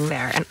seeing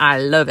there. And I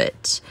love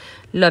it.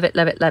 Love it,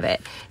 love it, love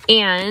it.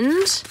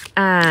 And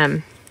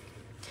I'm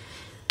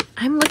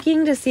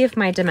looking to see if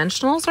my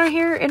dimensionals are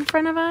here in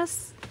front of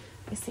us.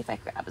 Let me see if I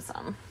grab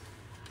some.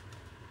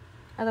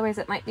 Otherwise,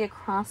 it might be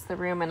across the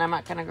room and I'm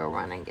not going to go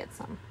run and get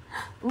some.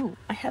 Ooh,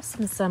 I have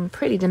some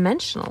pretty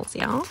dimensionals,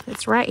 y'all.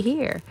 It's right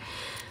here.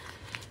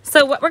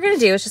 So what we're going to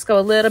do is just go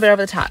a little bit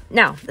over the top.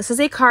 Now, this is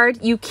a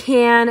card you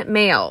can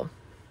mail.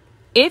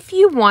 If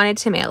you wanted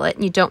to mail it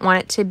and you don't want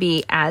it to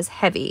be as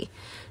heavy,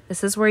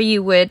 this is where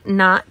you would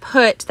not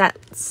put that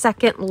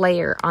second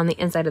layer on the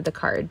inside of the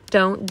card.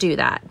 Don't do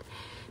that.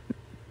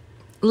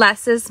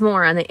 Less is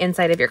more on the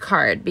inside of your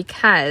card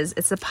because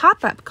it's a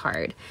pop-up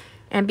card.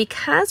 And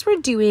because we're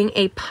doing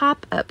a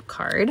pop-up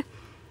card,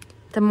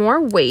 the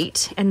more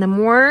weight and the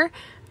more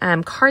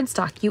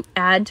cardstock you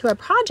add to a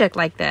project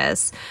like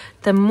this,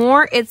 the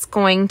more it's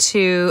going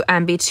to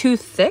be too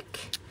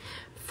thick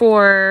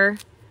for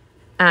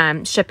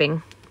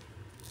shipping.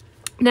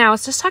 Now, I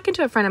was just talking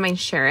to a friend of mine,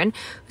 Sharon,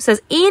 who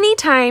says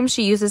anytime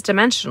she uses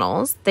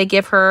dimensionals, they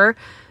give her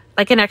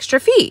like an extra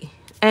fee.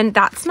 And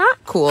that's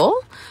not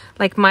cool.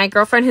 Like my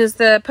girlfriend who's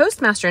the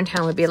postmaster in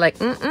town would be like,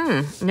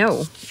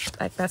 no,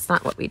 like that's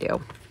not what we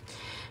do.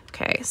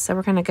 Okay, so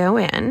we're gonna go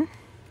in.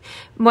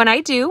 What I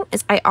do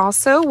is I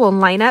also will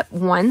line up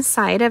one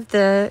side of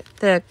the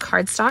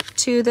cardstock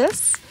to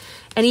this.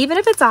 And even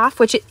if it's off,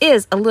 which it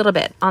is a little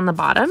bit on the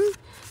bottom,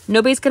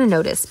 nobody's gonna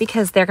notice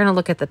because they're gonna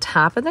look at the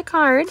top of the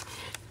card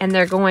and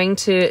they're going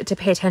to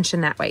pay attention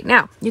that way.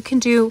 Now, you can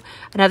do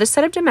another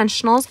set of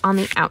dimensionals on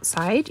the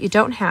outside. You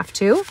don't have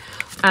to.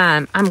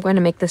 I'm going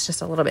to make this just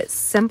a little bit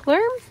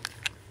simpler.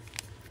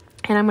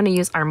 And I'm going to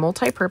use our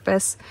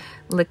multi-purpose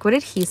liquid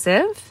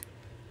adhesive.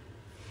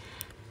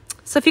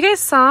 So if you guys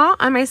saw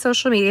on my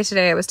social media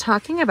today, I was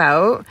talking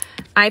about,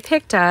 I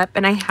picked up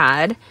and I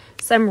had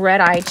some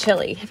red-eye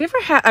chili. Have you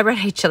ever had a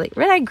red-eye chili?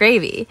 Red-eye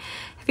gravy.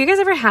 Have you guys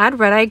ever had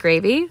red-eye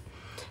gravy?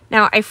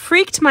 Now, I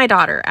freaked my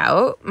daughter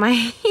out,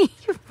 my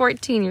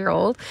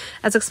 14-year-old.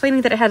 I was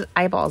explaining that it had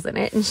eyeballs in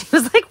it, and she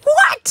was like,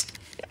 what?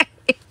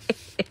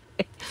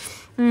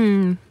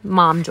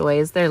 Mom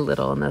joys. They're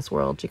little in this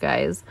world, you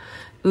guys.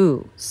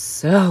 Ooh,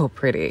 so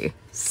pretty.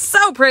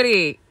 So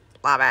pretty.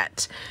 Love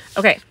it.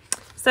 Okay,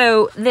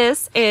 so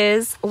this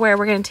is where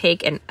we're going to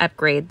take and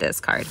upgrade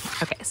this card.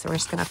 Okay, so we're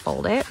just going to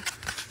fold it.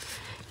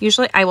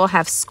 Usually, I will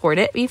have scored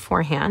it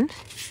beforehand,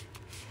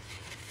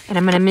 and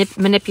I'm going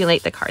to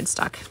manipulate the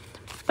cardstock.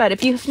 But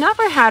if you've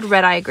never had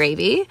red-eye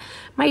gravy,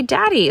 my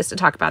daddy used to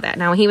talk about that.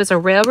 Now, he was a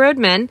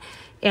railroadman,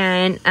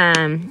 and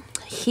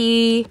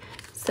he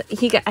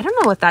got, I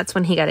don't know if that's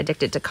when he got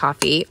addicted to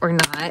coffee or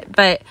not,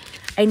 but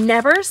I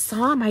never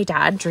saw my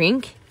dad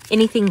drink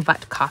anything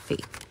but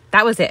coffee.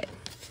 That was it.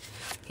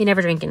 He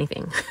never drank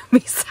anything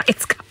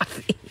besides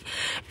coffee.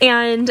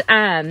 And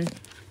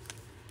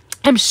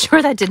I'm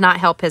sure that did not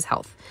help his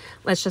health.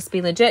 Let's just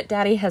be legit.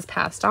 Daddy has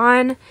passed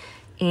on,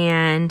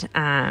 and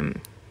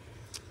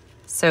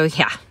so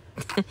yeah,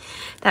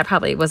 that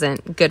probably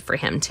wasn't good for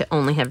him to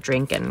only have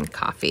drinking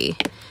coffee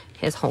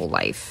his whole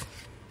life.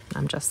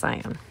 I'm just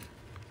saying.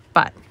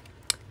 But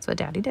that's what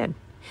Daddy did.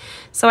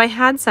 So I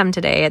had some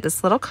today at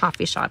this little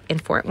coffee shop in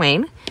Fort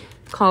Wayne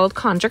called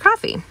Conjure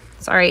Coffee.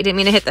 Sorry, didn't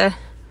mean to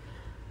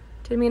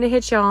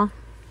hit y'all.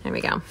 There we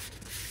go.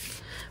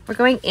 We're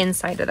going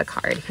inside of the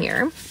card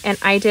here. And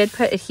I did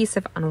put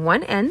adhesive on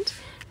one end,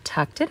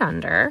 tucked it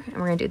under, and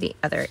we're going to do the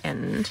other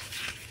end.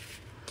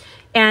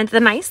 And the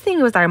nice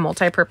thing with our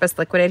multi-purpose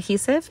liquid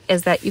adhesive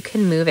is that you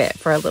can move it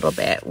for a little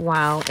bit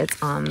while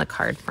it's on the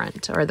card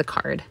front or the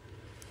card.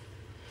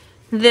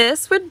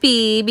 This would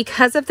be,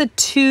 because of the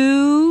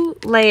 2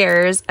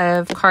 layers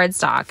of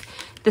cardstock,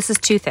 this is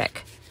too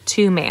thick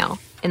to mail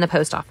in the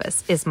post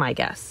office, is my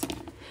guess.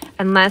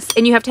 And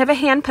you have to have a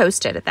hand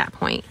posted at that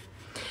point.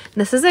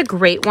 This is a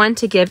great one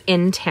to give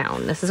in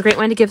town. This is a great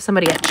one to give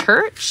somebody at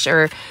church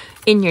or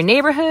in your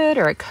neighborhood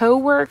or a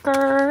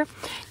coworker.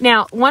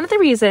 Now, one of the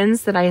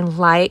reasons that I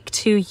like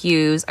to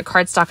use a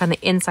cardstock on the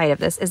inside of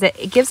this is that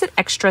it gives it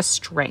extra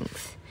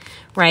strength,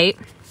 right?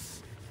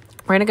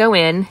 We're gonna go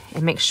in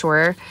and make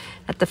sure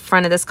that the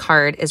front of this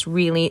card is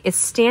it's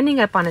standing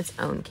up on its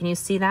own. Can you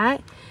see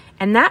that?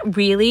 And that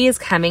really is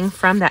coming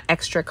from that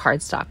extra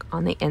cardstock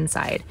on the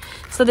inside.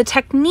 So the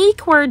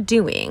technique we're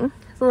doing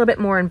is a little bit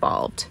more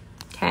involved,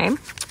 okay? We're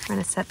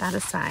gonna set that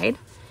aside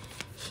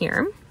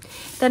here.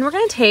 Then we're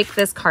going to take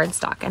this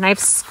cardstock, and I've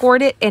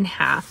scored it in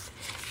half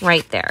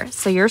right there.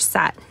 So you're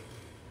set.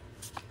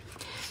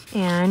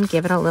 And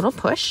give it a little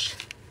push.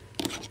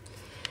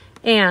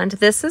 And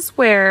this is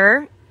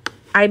where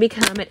I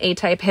become an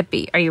A-type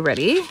hippie. Are you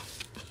ready?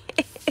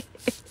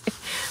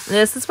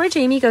 This is where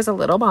Jamie goes a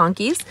little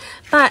bonkies,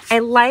 but I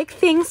like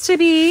things to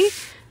be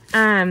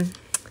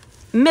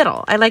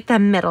middle. I like the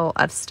middle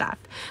of stuff.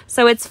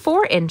 So it's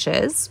 4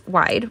 inches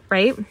wide,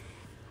 right?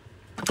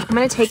 I'm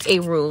going to take a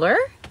ruler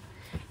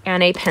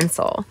and a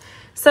pencil.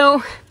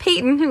 So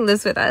Peyton, who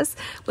lives with us,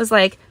 was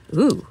like,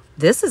 ooh,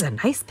 this is a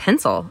nice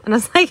pencil. And I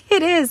was like,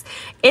 it is.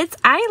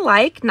 I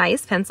like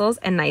nice pencils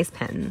and nice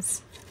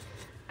pens.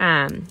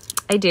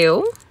 I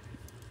do.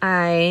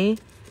 I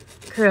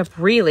grew up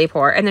really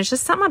poor, and there's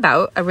just something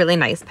about a really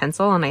nice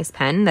pencil, a nice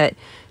pen that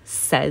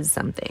says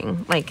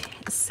something. Like,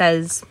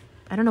 says,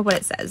 I don't know what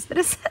it says, but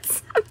it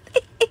says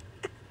something.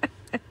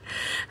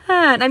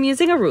 And I'm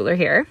using a ruler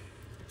here.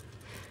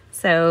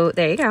 So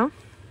there you go.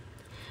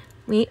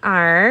 We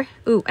are,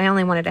 ooh, I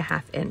only wanted a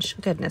 1/2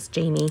 inch. Goodness,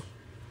 Jamie.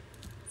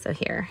 So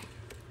here,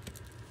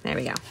 there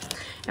we go.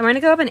 And we're gonna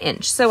go up 1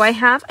 inch. So I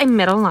have a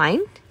middle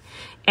line,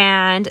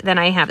 and then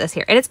I have this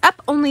here, and it's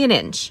up only 1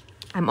 inch.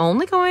 I'm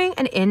only going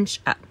 1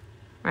 inch up,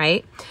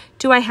 right?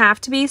 Do I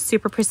have to be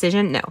super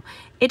precision? No.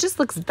 It just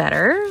looks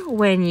better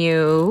when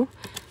you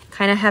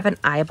kind of have an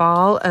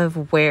eyeball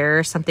of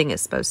where something is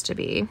supposed to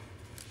be.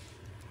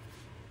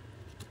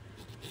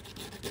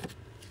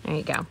 There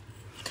you go.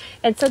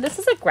 And so this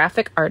is a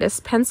graphic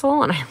artist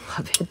pencil, and I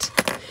love it.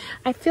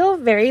 I feel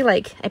very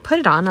like, I put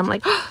it on, I'm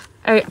like, oh,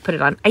 I put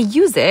it on. I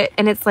use it,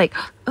 and it's like,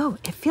 oh,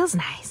 it feels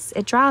nice.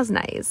 It draws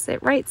nice.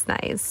 It writes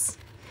nice.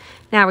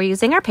 Now we're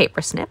using our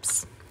paper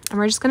snips, and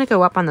we're just going to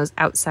go up on those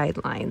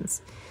outside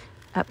lines,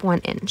 up 1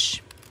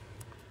 inch.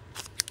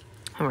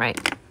 All right.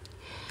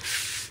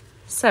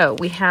 So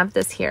we have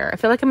this here. I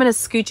feel like I'm going to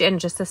scooch in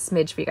just a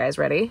smidge for you guys.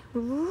 Ready?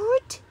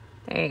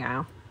 There you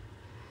go.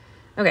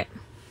 Okay.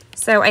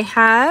 So I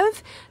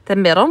have the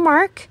middle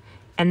mark,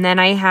 and then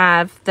I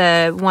have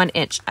the 1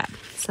 inch up.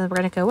 So we're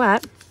going to go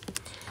up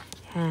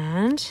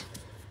and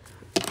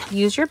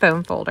use your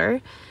bone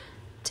folder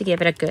to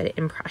give it a good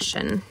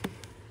impression.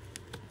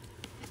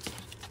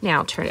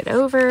 Now turn it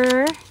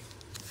over.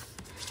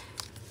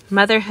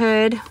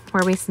 Motherhood,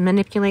 where we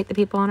manipulate the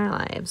people in our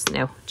lives.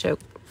 No,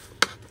 joke.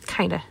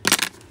 Kinda.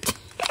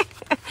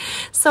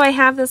 So I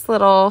have this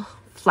little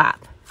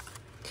flap,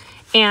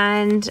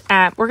 and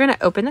we're going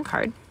to open the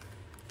card.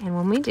 And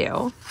when we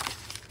do,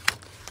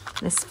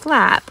 this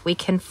flap, we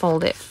can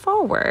fold it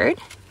forward,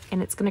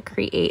 and it's going to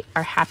create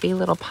our happy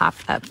little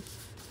pop-up.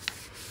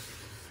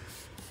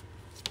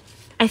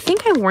 I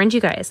think I warned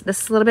you guys,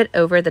 this is a little bit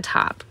over the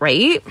top,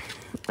 right?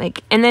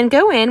 Like, and then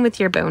go in with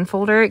your bone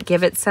folder,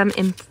 give it some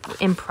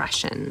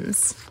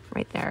impressions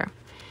right there.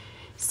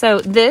 So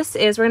this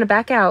is, we're going to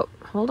back out.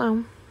 Hold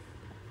on.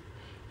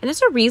 And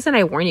there's a reason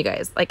I warn you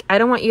guys. Like, I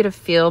don't want you to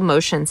feel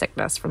motion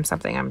sickness from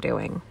something I'm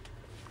doing.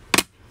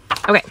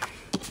 Okay.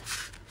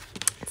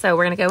 So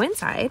we're going to go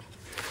inside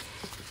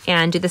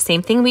and do the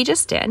same thing we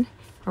just did.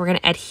 We're going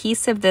to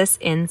adhesive this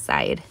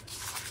inside.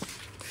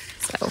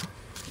 So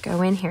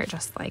go in here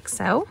just like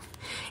so.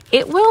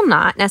 It will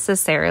not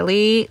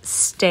necessarily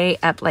stay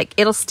up, like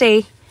it'll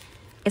stay,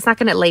 it's not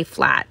going to lay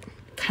flat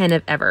kind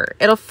of ever.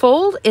 It'll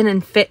fold in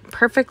and fit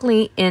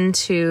perfectly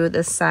into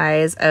the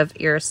size of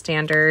your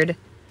standard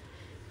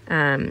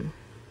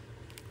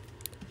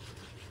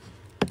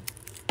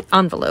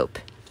envelope.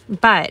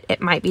 But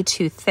it might be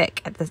too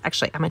thick at this.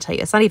 Actually, I'm going to tell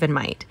you, it's not even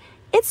might.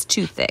 It's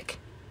too thick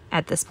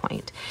at this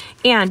point.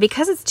 And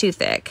because it's too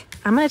thick,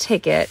 I'm going to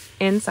take it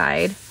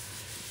inside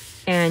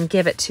and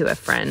give it to a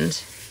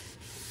friend.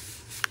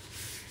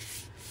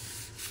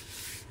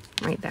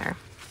 Right there.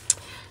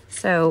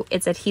 So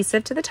it's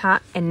adhesive to the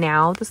top, and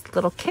now this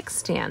little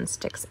kickstand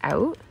sticks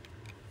out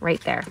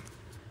right there.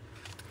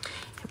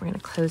 And we're going to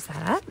close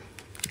that up.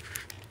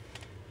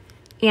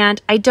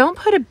 And I don't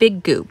put a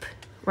big goop,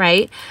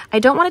 right? I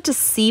don't want it to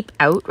seep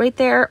out right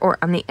there or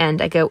on the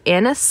end. I go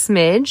in a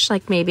smidge,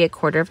 like maybe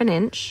 1/4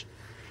 inch.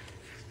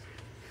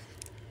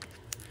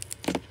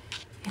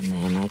 And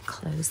then I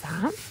close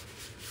that.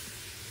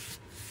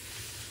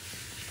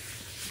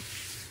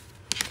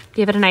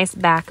 Give it a nice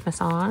back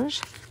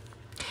massage.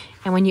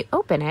 And when you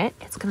open it,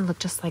 it's going to look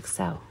just like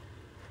so.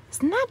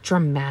 Isn't that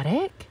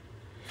dramatic?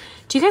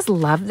 Do you guys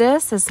love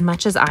this as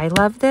much as I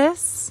love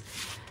this?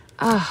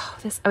 Oh,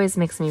 this always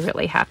makes me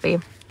really happy.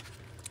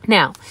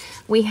 Now,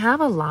 we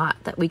have a lot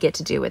that we get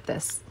to do with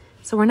this.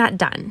 So we're not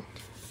done.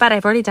 But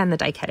I've already done the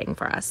die cutting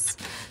for us.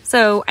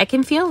 So I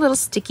can feel a little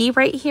sticky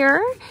right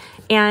here.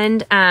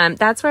 And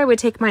that's where I would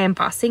take my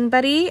embossing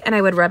buddy and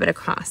I would rub it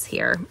across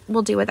here.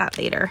 We'll deal with that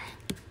later.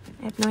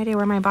 I have no idea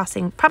where my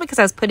embossing, probably because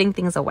I was putting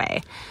things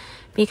away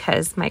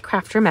because my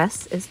crafter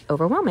mess is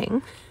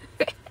overwhelming.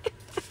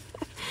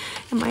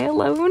 Am I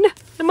alone?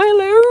 Am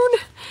I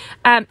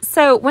alone?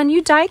 So when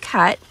you die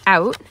cut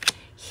out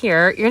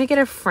here, you're going to get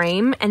a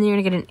frame and then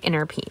you're going to get an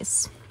inner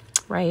piece,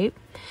 right?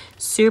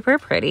 Super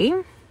pretty,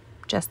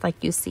 just like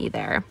you see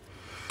there.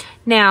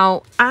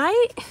 Now,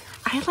 I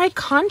like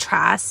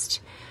contrast,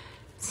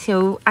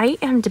 so I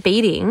am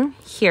debating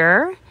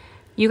here.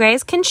 You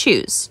guys can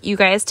choose. You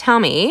guys tell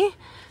me,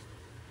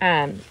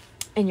 and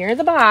you're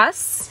the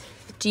boss.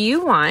 Do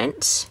you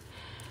want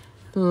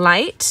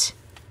light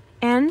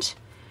and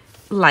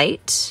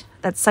light,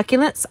 that's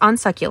succulent on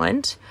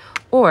succulent,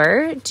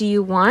 or do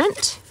you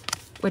want,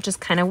 which is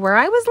kind of where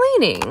I was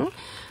leaning,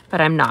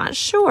 but I'm not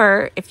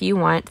sure if you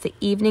want the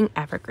evening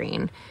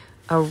evergreen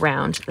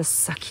around the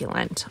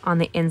succulent on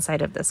the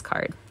inside of this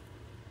card?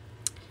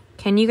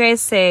 Can you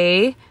guys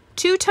say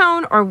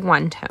 2-tone or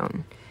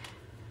 1-tone?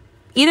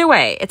 Either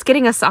way, it's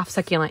getting a soft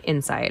succulent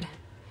inside.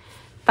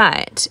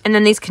 But, and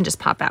then these can just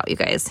pop out, you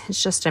guys.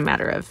 It's just a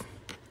matter of,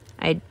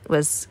 I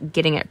was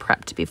getting it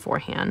prepped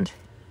beforehand.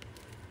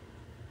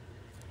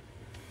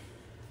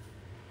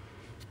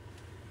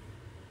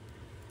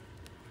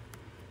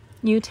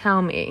 You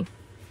tell me.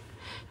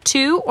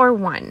 2 or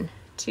 1?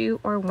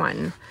 2 or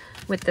 1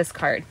 with this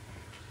card.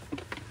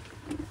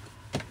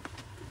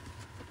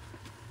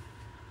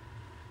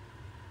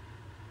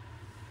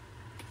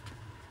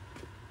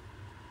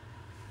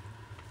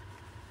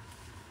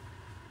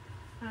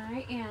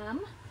 I am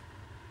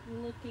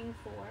looking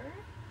for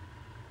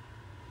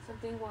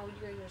something while you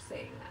guys are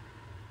saying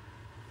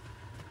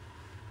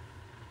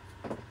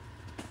that.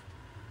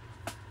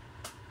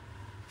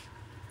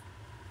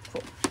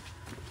 Cool.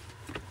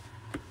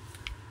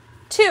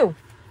 2,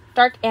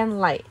 dark and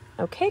light.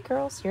 Okay,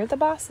 girls, you're the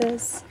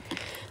bosses.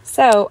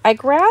 So I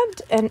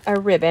grabbed a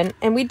ribbon,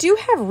 and we do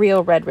have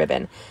real red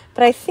ribbon,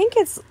 but I think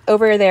it's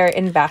over there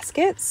in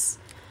baskets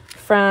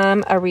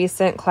from a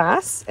recent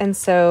class, and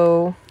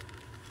so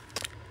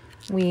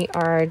we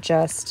are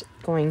just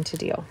going to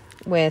deal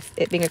with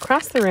it being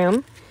across the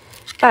room,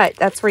 but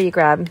that's where you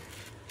grab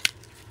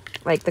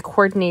like the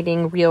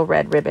coordinating real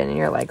red ribbon and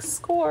you're like,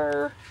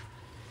 score.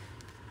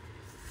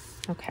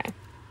 Okay.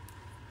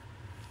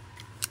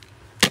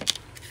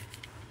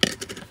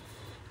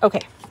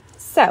 Okay,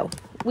 so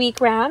we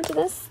grabbed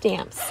the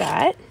stamp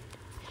set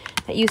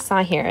that you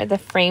saw here, the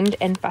framed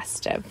and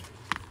festive.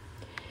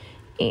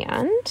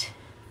 And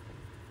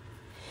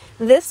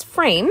this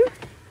frame,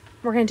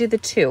 we're going to do the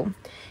 2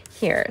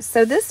 here.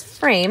 So this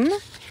frame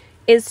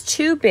is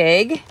too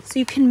big, so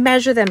you can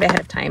measure them ahead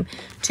of time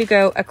to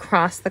go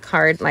across the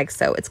card like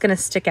so. It's going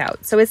to stick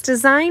out. So it's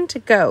designed to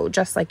go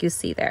just like you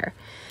see there.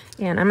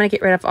 And I'm going to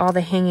get rid of all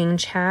the hanging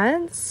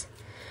chads.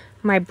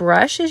 My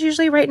brush is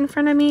usually right in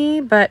front of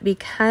me, but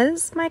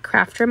because my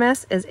crafter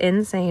mess is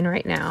insane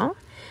right now,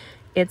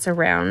 it's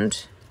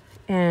around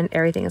and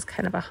everything is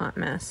kind of a hot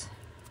mess.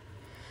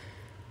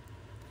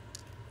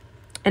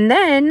 And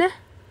then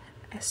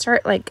I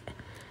start like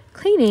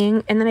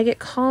cleaning, and then I get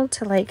called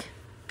to like,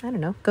 I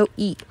don't know, go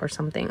eat or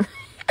something.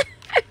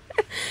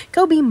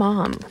 Go be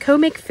mom, go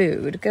make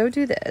food, go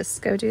do this,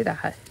 go do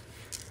that.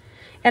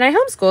 And I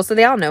homeschool, so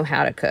they all know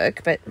how to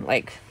cook, but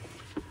like,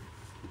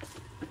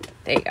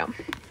 there you go.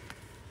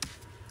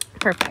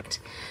 Perfect.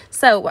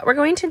 So what we're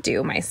going to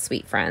do, my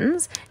sweet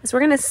friends, is we're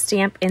going to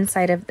stamp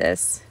inside of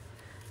this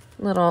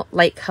little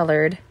light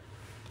colored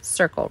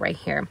circle right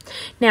here.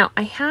 Now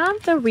I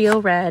have the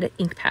real red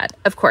ink pad.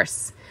 Of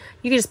course,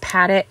 you can just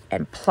pat it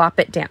and plop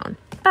it down,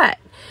 but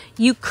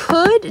you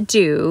could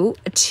do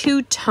a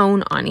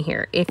 2-tone on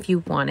here if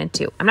you wanted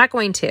to. I'm not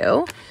going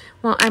to.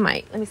 Well, I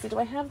might. Let me see. Do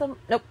I have them?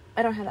 Nope.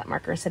 I don't have that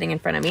marker sitting in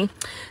front of me.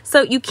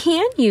 So you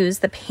can use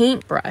the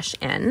paintbrush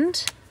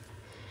end,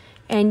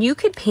 and you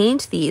could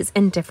paint these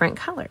in different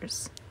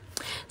colors.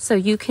 So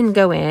you can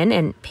go in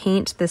and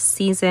paint the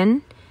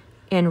season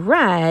in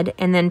red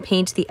and then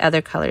paint the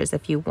other colors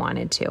if you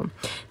wanted to.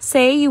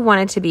 Say you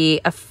wanted to be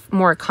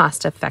more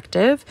cost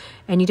effective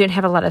and you didn't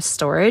have a lot of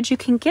storage, you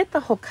can get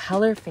the whole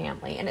color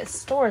family and it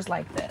stores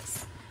like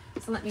this.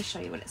 So let me show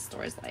you what it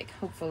stores like,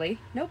 hopefully.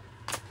 Nope,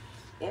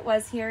 it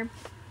was here.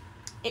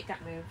 It got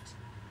moved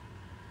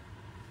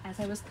as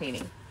I was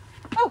cleaning.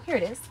 Oh, here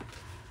it is.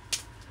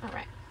 All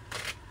right.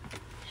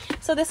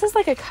 So this is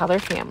like a color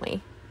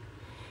family.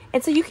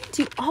 And so you can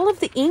do all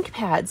of the ink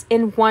pads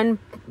in one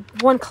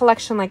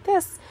collection like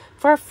this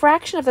for a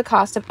fraction of the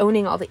cost of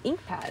owning all the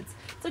ink pads.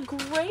 It's a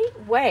great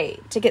way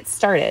to get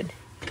started,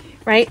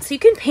 right? So you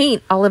can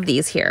paint all of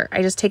these here.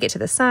 I just take it to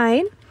the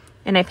side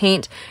and I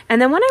paint. And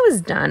then when I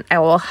was done, I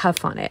will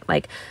huff on it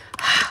like,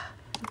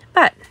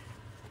 but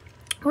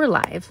we're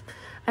live.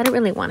 I don't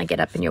really want to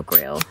get up in your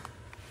grill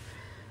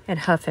and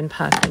huff and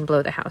puff and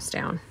blow the house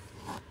down.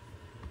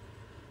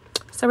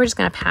 So we're just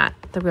going to pat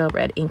the real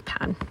red ink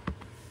pad.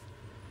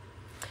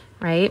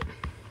 Right?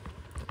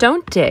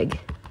 Don't dig.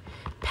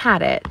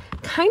 Pat it.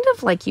 Kind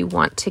of like you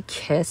want to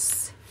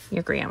kiss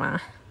your grandma.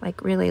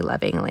 Like really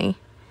lovingly.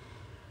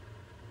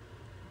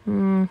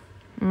 There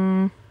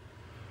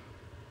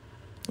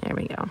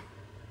we go.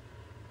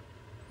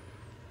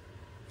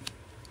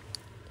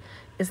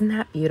 Isn't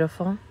that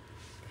beautiful?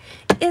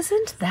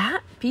 Isn't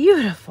that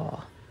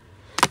beautiful?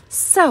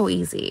 So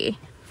easy.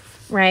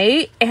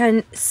 Right?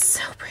 And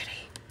so pretty.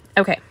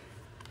 Okay.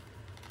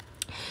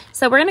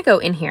 So we're going to go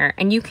in here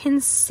and you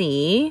can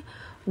see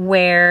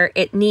where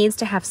it needs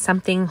to have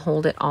something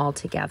hold it all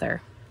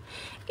together.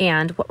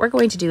 And what we're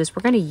going to do is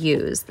we're going to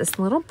use this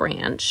little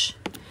branch,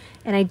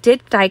 and I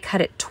did die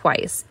cut it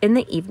twice in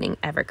the evening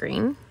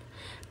evergreen,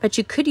 but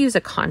you could use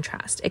a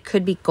contrast. It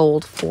could be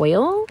gold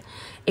foil.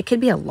 It could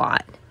be a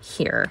lot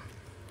here,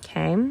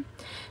 okay?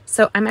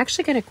 So I'm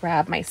actually going to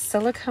grab my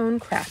silicone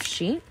craft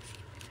sheet,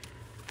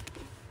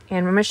 and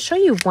I'm going to show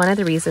you one of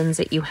the reasons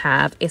that you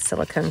have a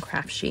silicone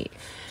craft sheet.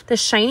 The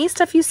shiny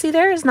stuff you see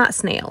there is not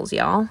snails,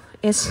 y'all.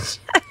 It's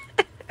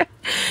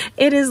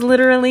it is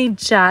literally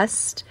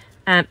just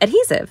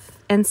adhesive.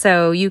 And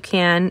so you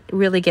can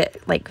really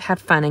get, like, have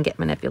fun and get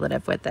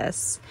manipulative with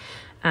this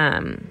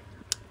on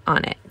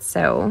it.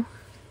 So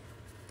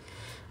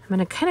I'm going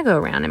to kind of go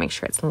around and make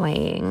sure it's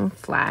laying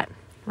flat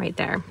right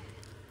there.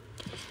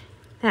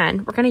 Then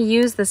we're going to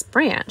use this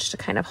branch to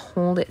kind of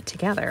hold it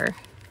together.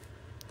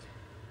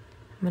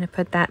 I'm going to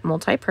put that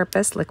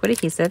multi-purpose liquid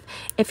adhesive.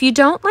 If you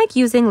don't like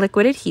using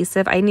liquid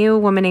adhesive, I knew a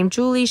woman named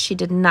Julie, she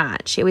did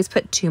not. She always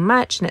put too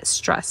much and it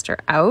stressed her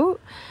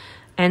out.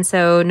 And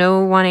so I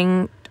don't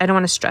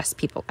want to stress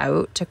people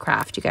out to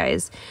craft, you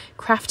guys.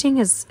 Crafting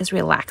is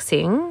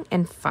relaxing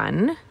and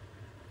fun.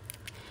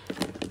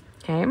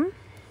 Okay.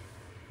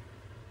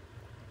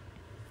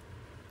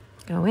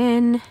 Go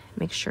in,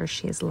 make sure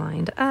she is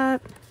lined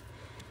up.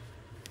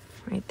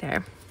 Right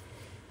there.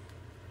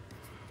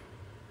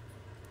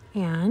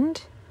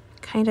 And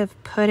kind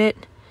of put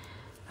it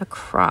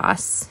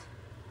across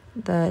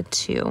the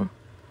two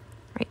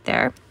right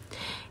there.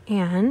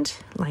 And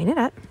line it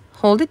up.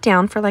 Hold it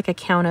down for like a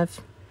count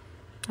of,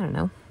 I don't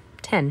know,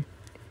 10,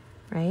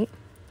 right?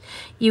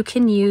 You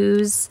can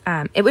use,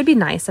 it would be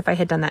nice if I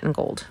had done that in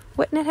gold.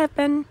 Wouldn't it have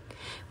been?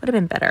 Would have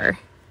been better.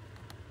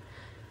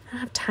 I don't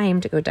have time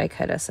to go die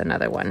cut us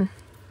another one.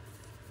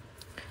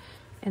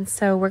 And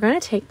so we're going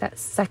to take that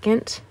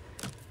second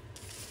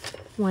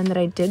one that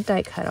I did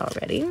die cut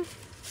already.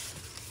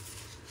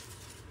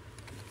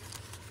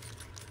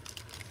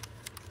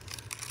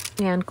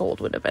 And gold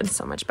would have been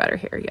so much better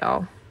here,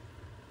 y'all.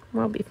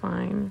 We'll be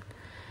fine.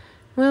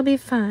 We'll be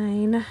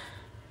fine.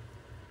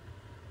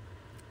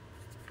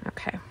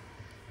 Okay.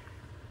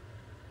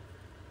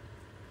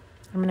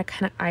 I'm going to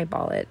kind of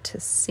eyeball it to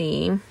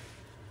see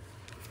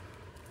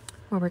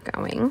where we're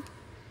going.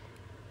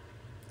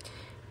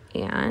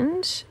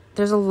 And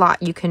there's a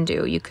lot you can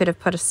do. You could have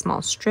put a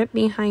small strip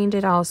behind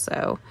it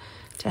also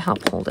to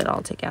help hold it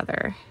all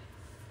together.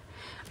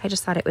 I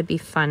just thought it would be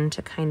fun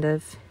to kind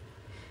of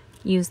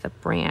use the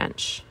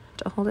branch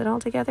to hold it all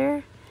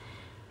together.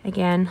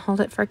 Again,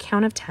 hold it for a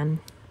count of 10.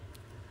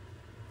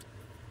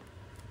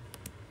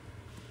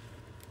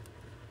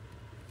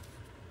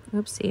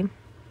 Oopsie.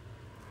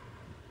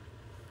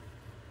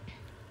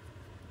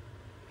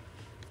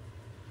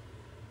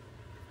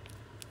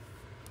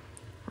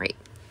 Right.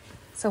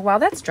 So while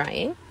that's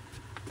drying,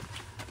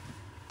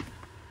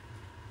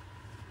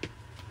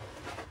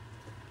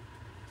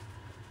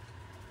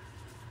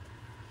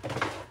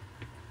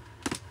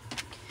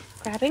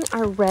 grabbing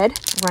our red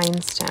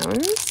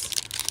rhinestones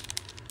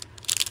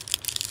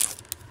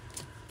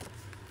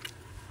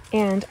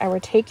and our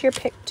take your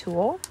pick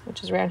tool,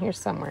 which is around here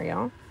somewhere,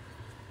 y'all.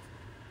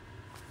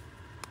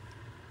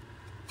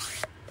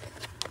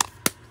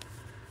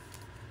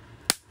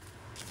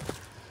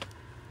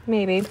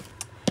 Maybe.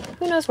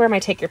 Who knows where my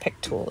take your pick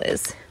tool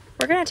is?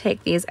 We're going to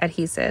take these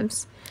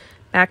adhesives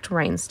back to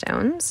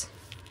rhinestones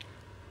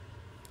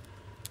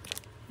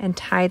and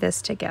tie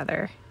this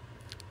together.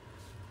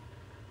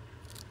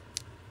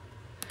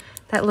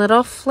 That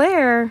little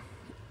flare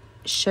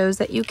shows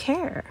that you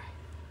care.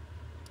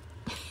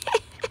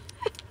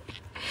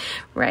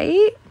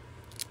 Right?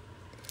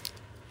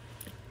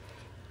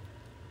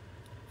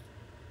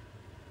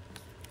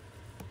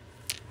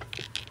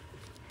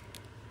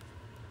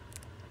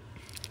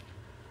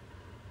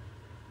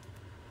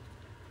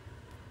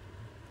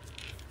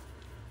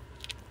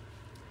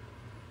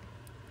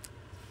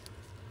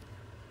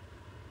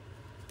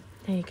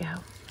 There you go.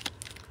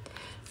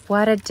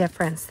 What a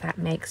difference that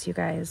makes, you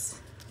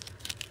guys.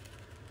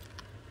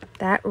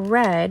 That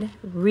red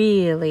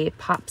really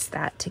pops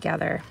that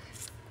together.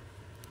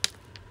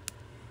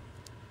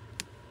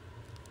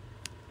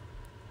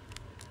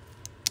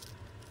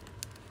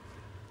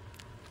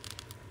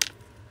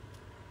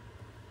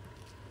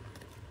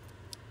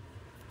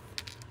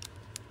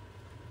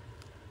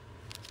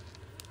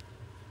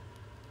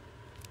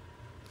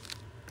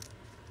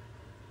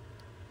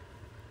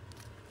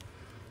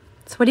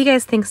 So what do you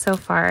guys think so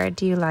far?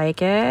 Do you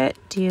like it?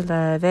 Do you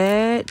love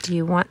it? Do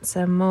you want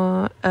some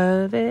more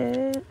of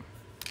it?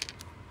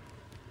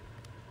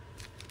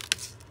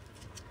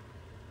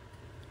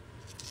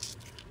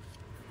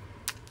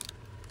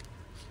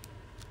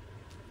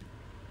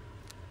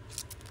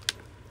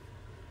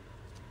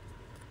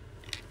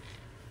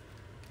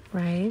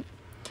 Right?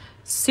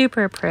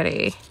 Super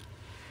pretty.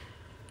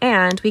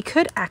 And we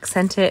could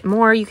accent it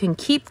more. You can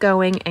keep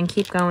going,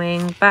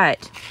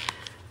 but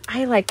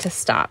I like to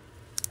stop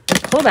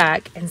and pull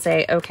back and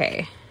say,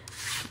 okay,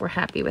 we're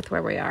happy with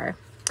where we are.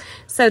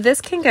 So this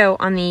can go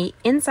on the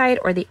inside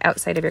or the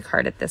outside of your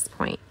card at this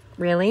point,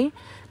 really.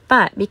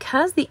 But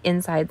because the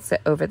insides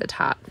sit over the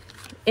top,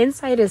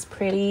 inside is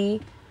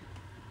pretty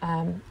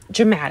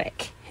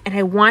dramatic, and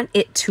I want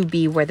it to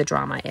be where the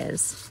drama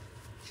is.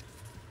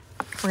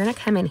 We're gonna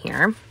come in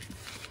here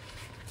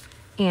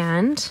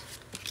and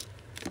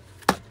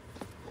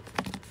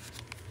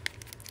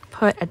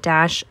put a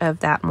dash of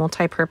that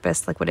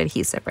multi-purpose liquid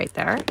adhesive right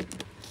there.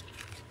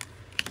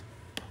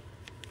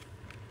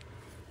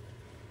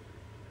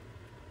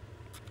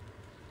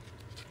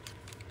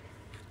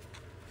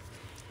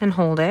 And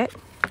hold it.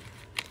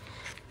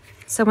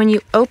 So when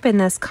you open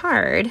this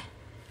card,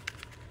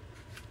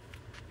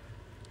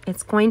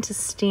 it's going to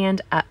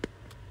stand up.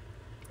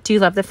 Do you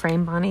love the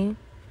frame, Bonnie?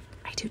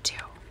 I do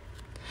too.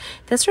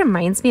 This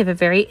reminds me of a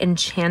very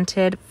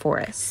enchanted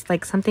forest,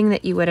 like something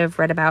that you would have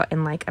read about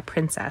in like a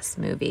princess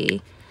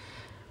movie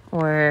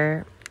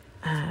or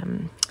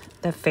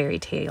the fairy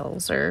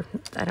tales, or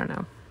I don't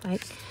know.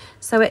 Like,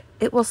 so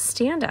it will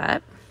stand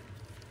up.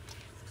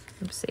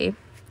 Oopsie.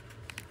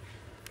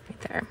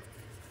 Right there.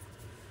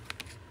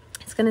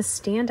 It's going to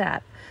stand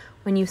up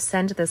when you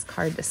send this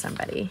card to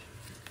somebody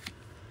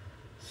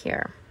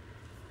here.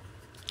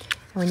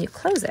 And when you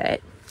close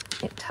it,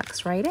 it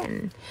tucks right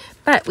in.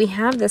 But we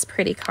have this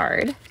pretty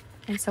card,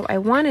 and so what I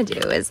want to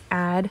do is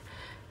add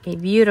a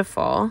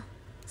beautiful,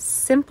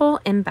 simple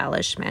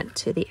embellishment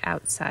to the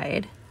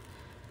outside.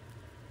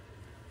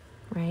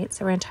 Right,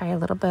 so we're going to tie a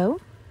little bow.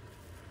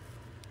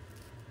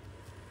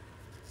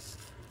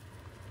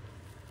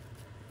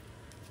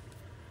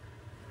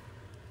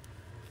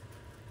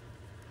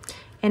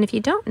 And if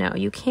you don't know,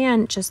 you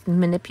can just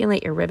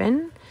manipulate your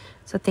ribbon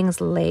so things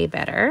lay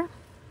better.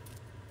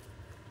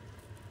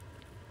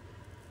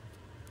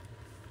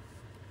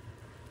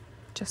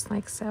 Just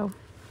like so.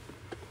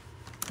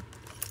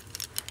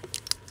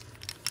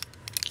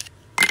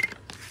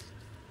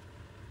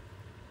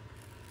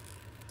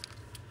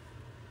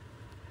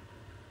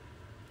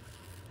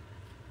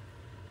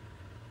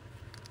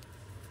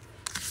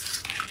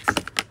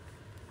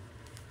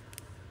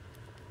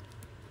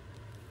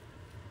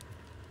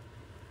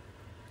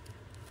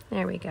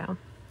 There we go.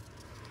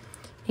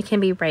 It can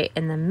be right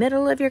in the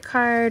middle of your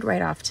card,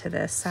 right off to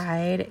the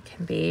side. It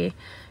can be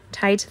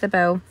tied to the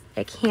bow.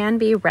 It can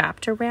be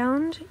wrapped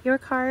around your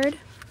card,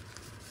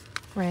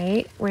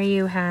 right, where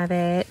you have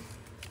it.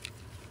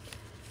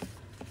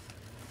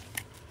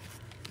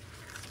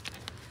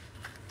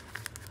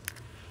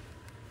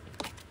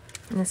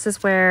 And this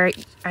is where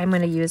I'm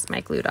going to use my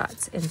glue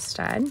dots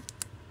instead.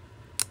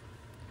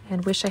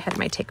 And wish I had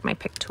my Take My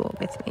Pick tool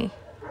with me.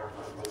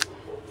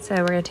 So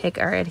we're going to take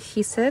our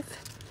adhesive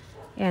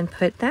and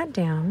put that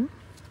down.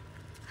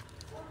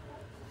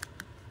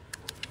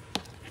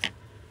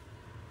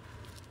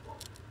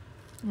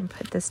 And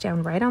put this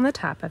down right on the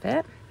top of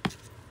it.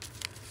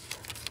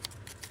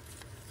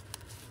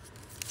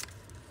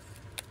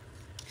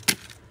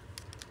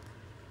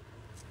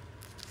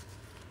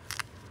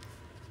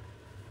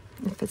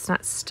 If it's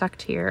not stuck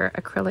to your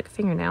acrylic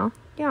fingernail,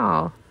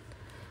 y'all,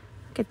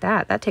 look at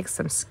that. That takes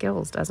some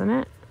skills, doesn't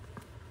it?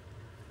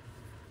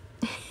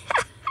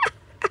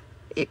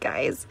 You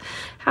guys,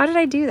 how did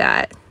I do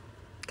that?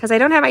 Because I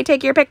don't have my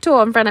Take Your Pick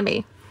tool in front of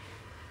me.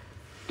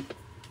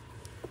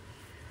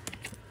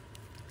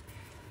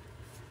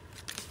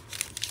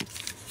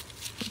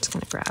 I'm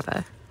going to grab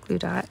a glue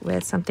dot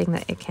with something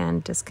that it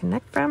can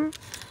disconnect from.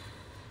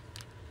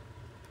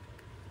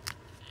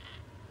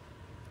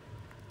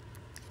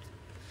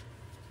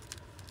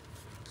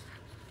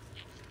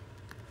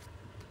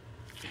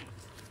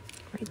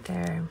 Right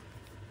there.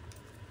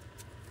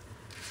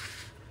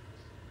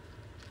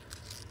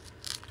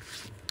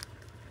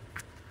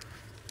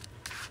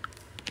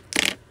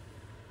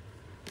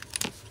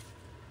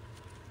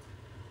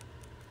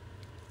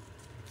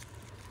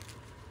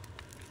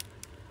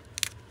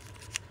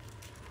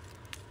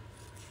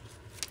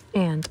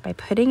 And by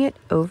putting it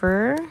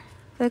over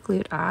the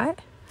glue dot,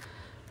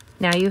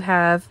 now you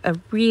have a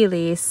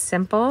really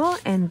simple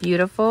and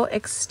beautiful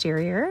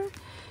exterior.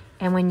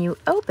 And when you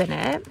open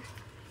it,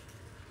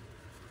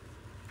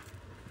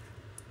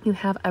 you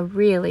have a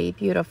really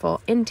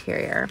beautiful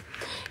interior.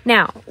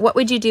 Now, what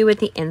would you do with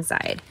the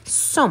inside?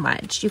 So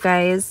much, you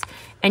guys.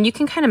 And you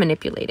can kind of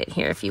manipulate it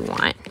here if you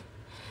want.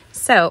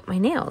 So, my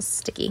nail's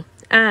sticky.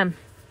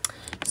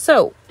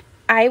 So,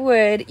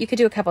 you could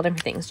do a couple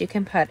different things. You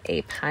can put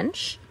a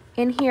punch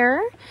in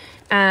here,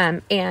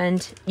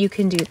 and you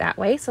can do that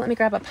way. So let me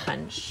grab a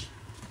punch.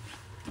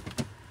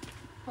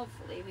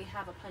 Hopefully we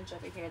have a punch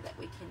over here that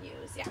we can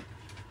use. Yeah.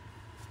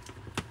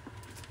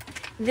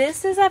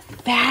 This is a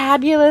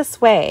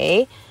fabulous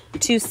way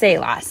to say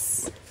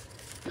less.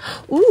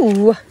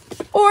 Ooh.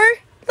 Or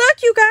look,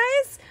 you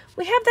guys,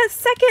 we have that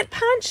second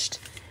punched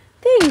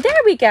thing.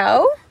 There we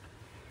go.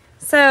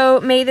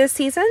 So may this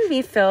season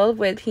be filled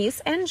with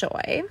peace and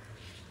joy.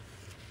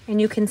 And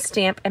you can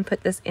stamp and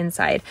put this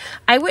inside.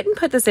 I wouldn't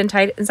put this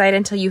inside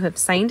until you have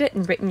signed it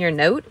and written your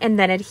note and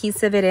then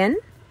adhesive it in.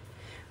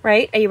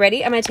 Right? Are you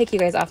ready? I'm going to take you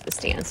guys off the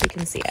stand so you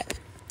can see it.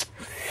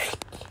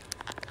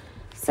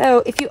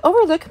 So if you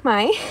overlook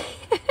my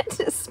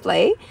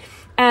display,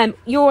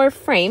 your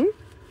frame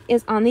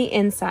is on the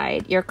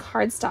inside. Your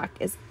cardstock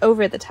is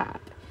over the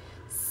top.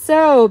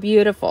 so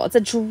beautiful. It's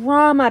a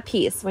drama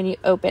piece when you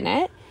open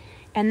it.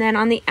 And then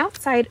on the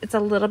outside, it's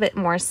a little bit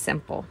more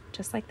simple,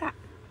 just like that.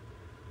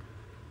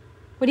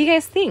 What do you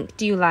guys think?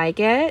 Do you like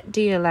it? Do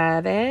you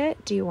love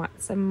it? Do you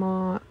want some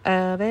more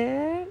of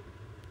it?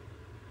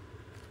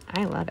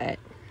 I love it.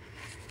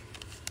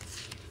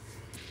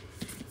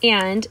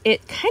 And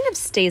it kind of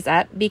stays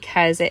up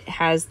because it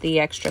has the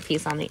extra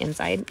piece on the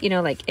inside. You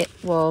know, like it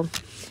will,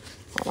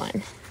 hold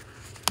on,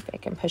 if I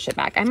can push it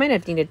back. I might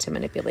have needed to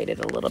manipulate it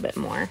a little bit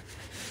more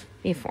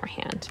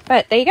beforehand,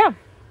 but there you go.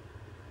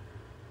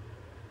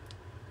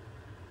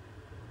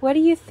 What do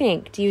you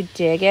think? Do you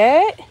dig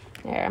it?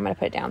 There, I'm going to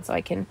put it down so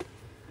I can,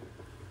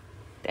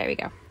 there we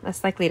go.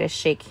 Less likely to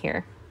shake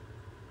here.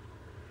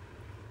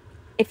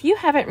 If you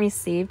haven't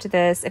received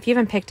this, if you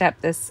haven't picked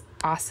up this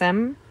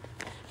awesome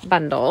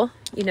bundle,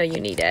 you know you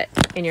need it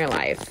in your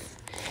life.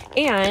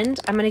 And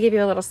I'm going to give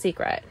you a little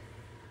secret.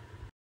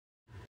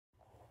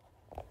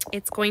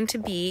 It's going to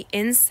be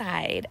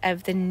inside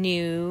of the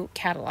new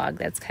catalog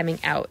that's coming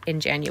out in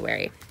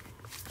January.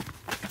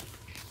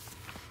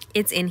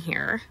 It's in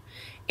here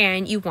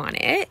and you want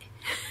it.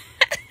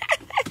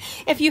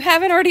 If you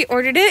haven't already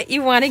ordered it,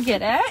 you want to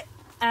get it.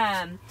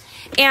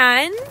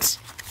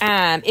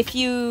 If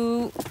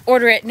you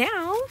order it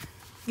now,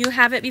 you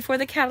have it before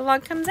the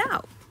catalog comes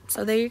out.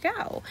 So there you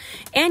go.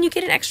 And you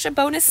get an extra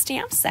bonus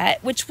stamp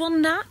set, which will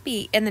not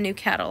be in the new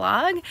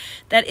catalog.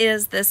 That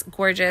is this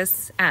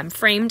gorgeous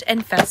framed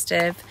and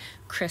festive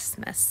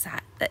Christmas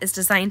set that is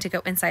designed to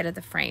go inside of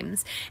the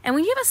frames. And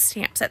when you have a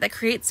stamp set that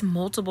creates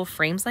multiple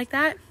frames like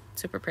that,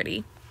 super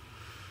pretty.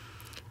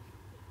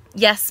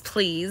 Yes,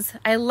 please.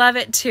 I love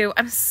it too.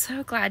 I'm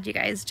so glad you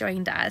guys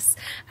joined us.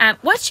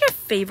 What's your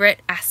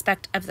favorite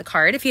aspect of the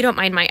card, if you don't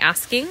mind my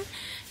asking?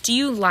 Do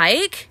you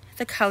like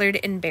the colored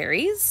in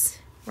berries,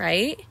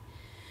 right?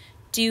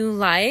 Do you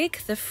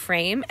like the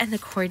frame and the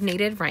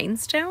coordinated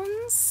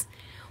rhinestones?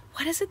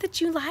 What is it that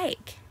you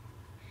like?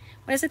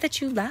 What is it that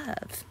you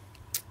love?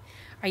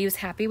 Are you as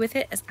happy with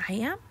it as I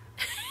am?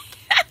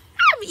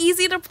 I'm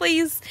easy to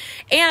please.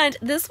 And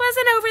this was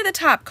an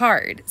over-the-top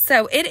card.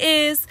 So it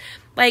is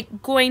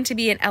like going to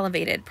be an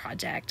elevated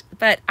project,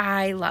 but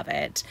I love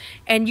it.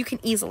 And you can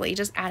easily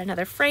just add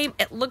another frame.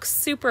 It looks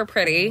super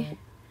pretty.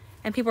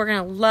 And people are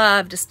going to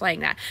love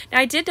displaying that. Now,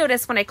 I did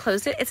notice when I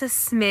closed it, it's a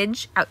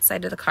smidge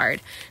outside of the card.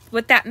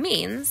 What that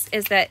means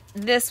is that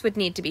this would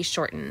need to be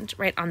shortened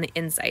right on the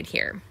inside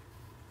here.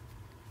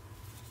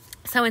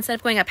 So instead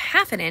of going up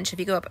 1/2 inch, if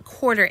you go up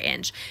 1/4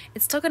 inch,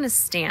 it's still going to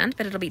stand,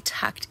 but it'll be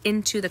tucked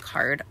into the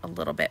card a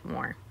little bit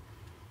more.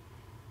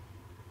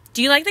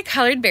 Do you like the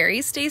colored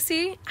berries,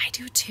 Stacy? I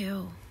do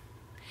too.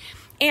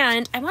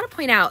 And I want to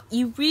point out,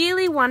 you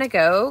really want to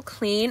go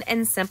clean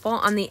and simple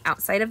on the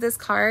outside of this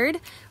card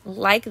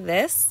like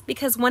this,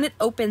 because when it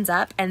opens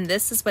up and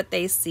this is what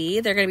they see,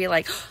 they're going to be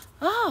like,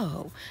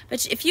 oh.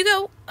 But if you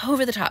go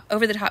over the top,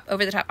 over the top,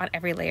 over the top on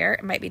every layer,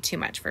 it might be too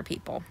much for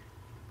people.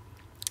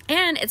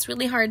 And it's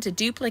really hard to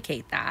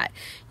duplicate that.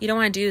 You don't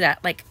want to do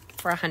that like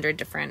for 100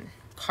 different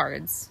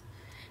cards.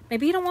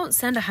 Maybe you won't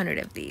send 100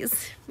 of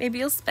these. Maybe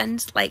you'll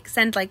send like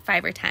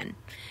 5 or 10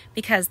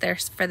 because they're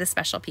for the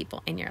special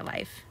people in your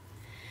life.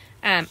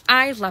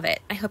 I love it.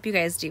 I hope you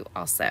guys do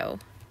also.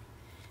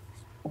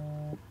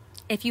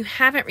 If you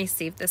haven't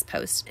received this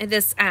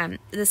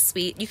this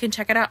suite, you can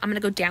check it out. I'm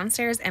going to go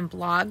downstairs and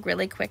blog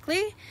really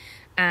quickly.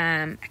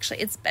 Actually,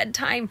 it's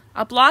bedtime.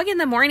 I'll blog in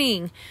the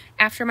morning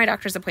after my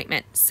doctor's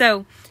appointment.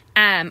 So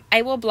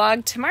I will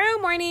blog tomorrow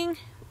morning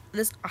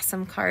this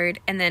awesome card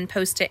and then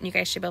post it, and you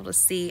guys should be able to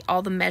see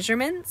all the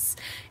measurements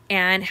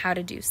and how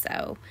to do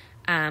so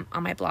on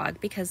my blog,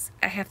 because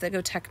I have to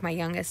go tuck my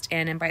youngest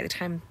in, and by the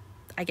time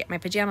I get my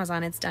pajamas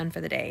on, it's done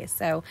for the day.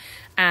 So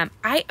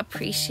I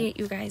appreciate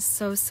you guys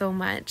so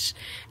much.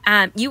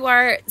 You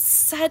are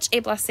such a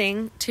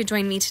blessing to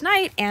join me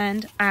tonight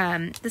and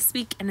this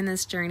week and in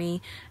this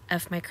journey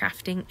of my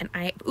crafting. And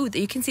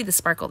you can see the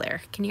sparkle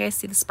there. Can you guys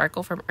see the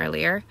sparkle from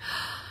earlier?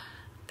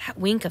 That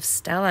wink of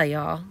Stella,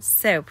 y'all.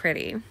 So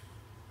pretty.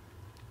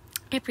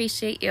 I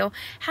appreciate you.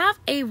 Have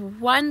a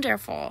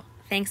wonderful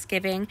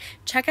Thanksgiving.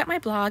 Check out my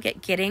blog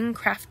at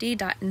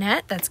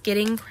gettingcrafty.net. That's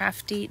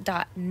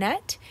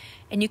gettingcrafty.net.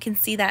 And you can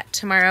see that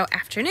tomorrow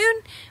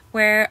afternoon,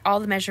 where all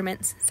the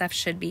measurements and stuff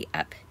should be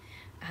up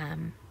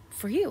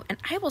for you. And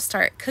I will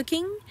start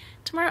cooking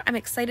tomorrow. I'm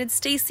excited.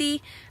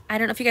 Stacy, I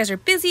don't know if you guys are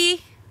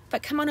busy,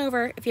 but come on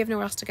over. If you have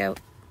nowhere else to go,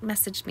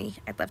 message me.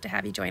 I'd love to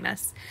have you join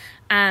us.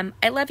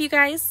 I love you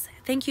guys.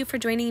 Thank you for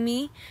joining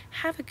me.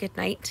 Have a good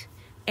night.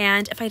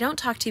 And if I don't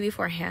talk to you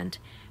beforehand,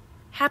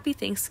 happy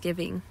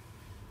Thanksgiving.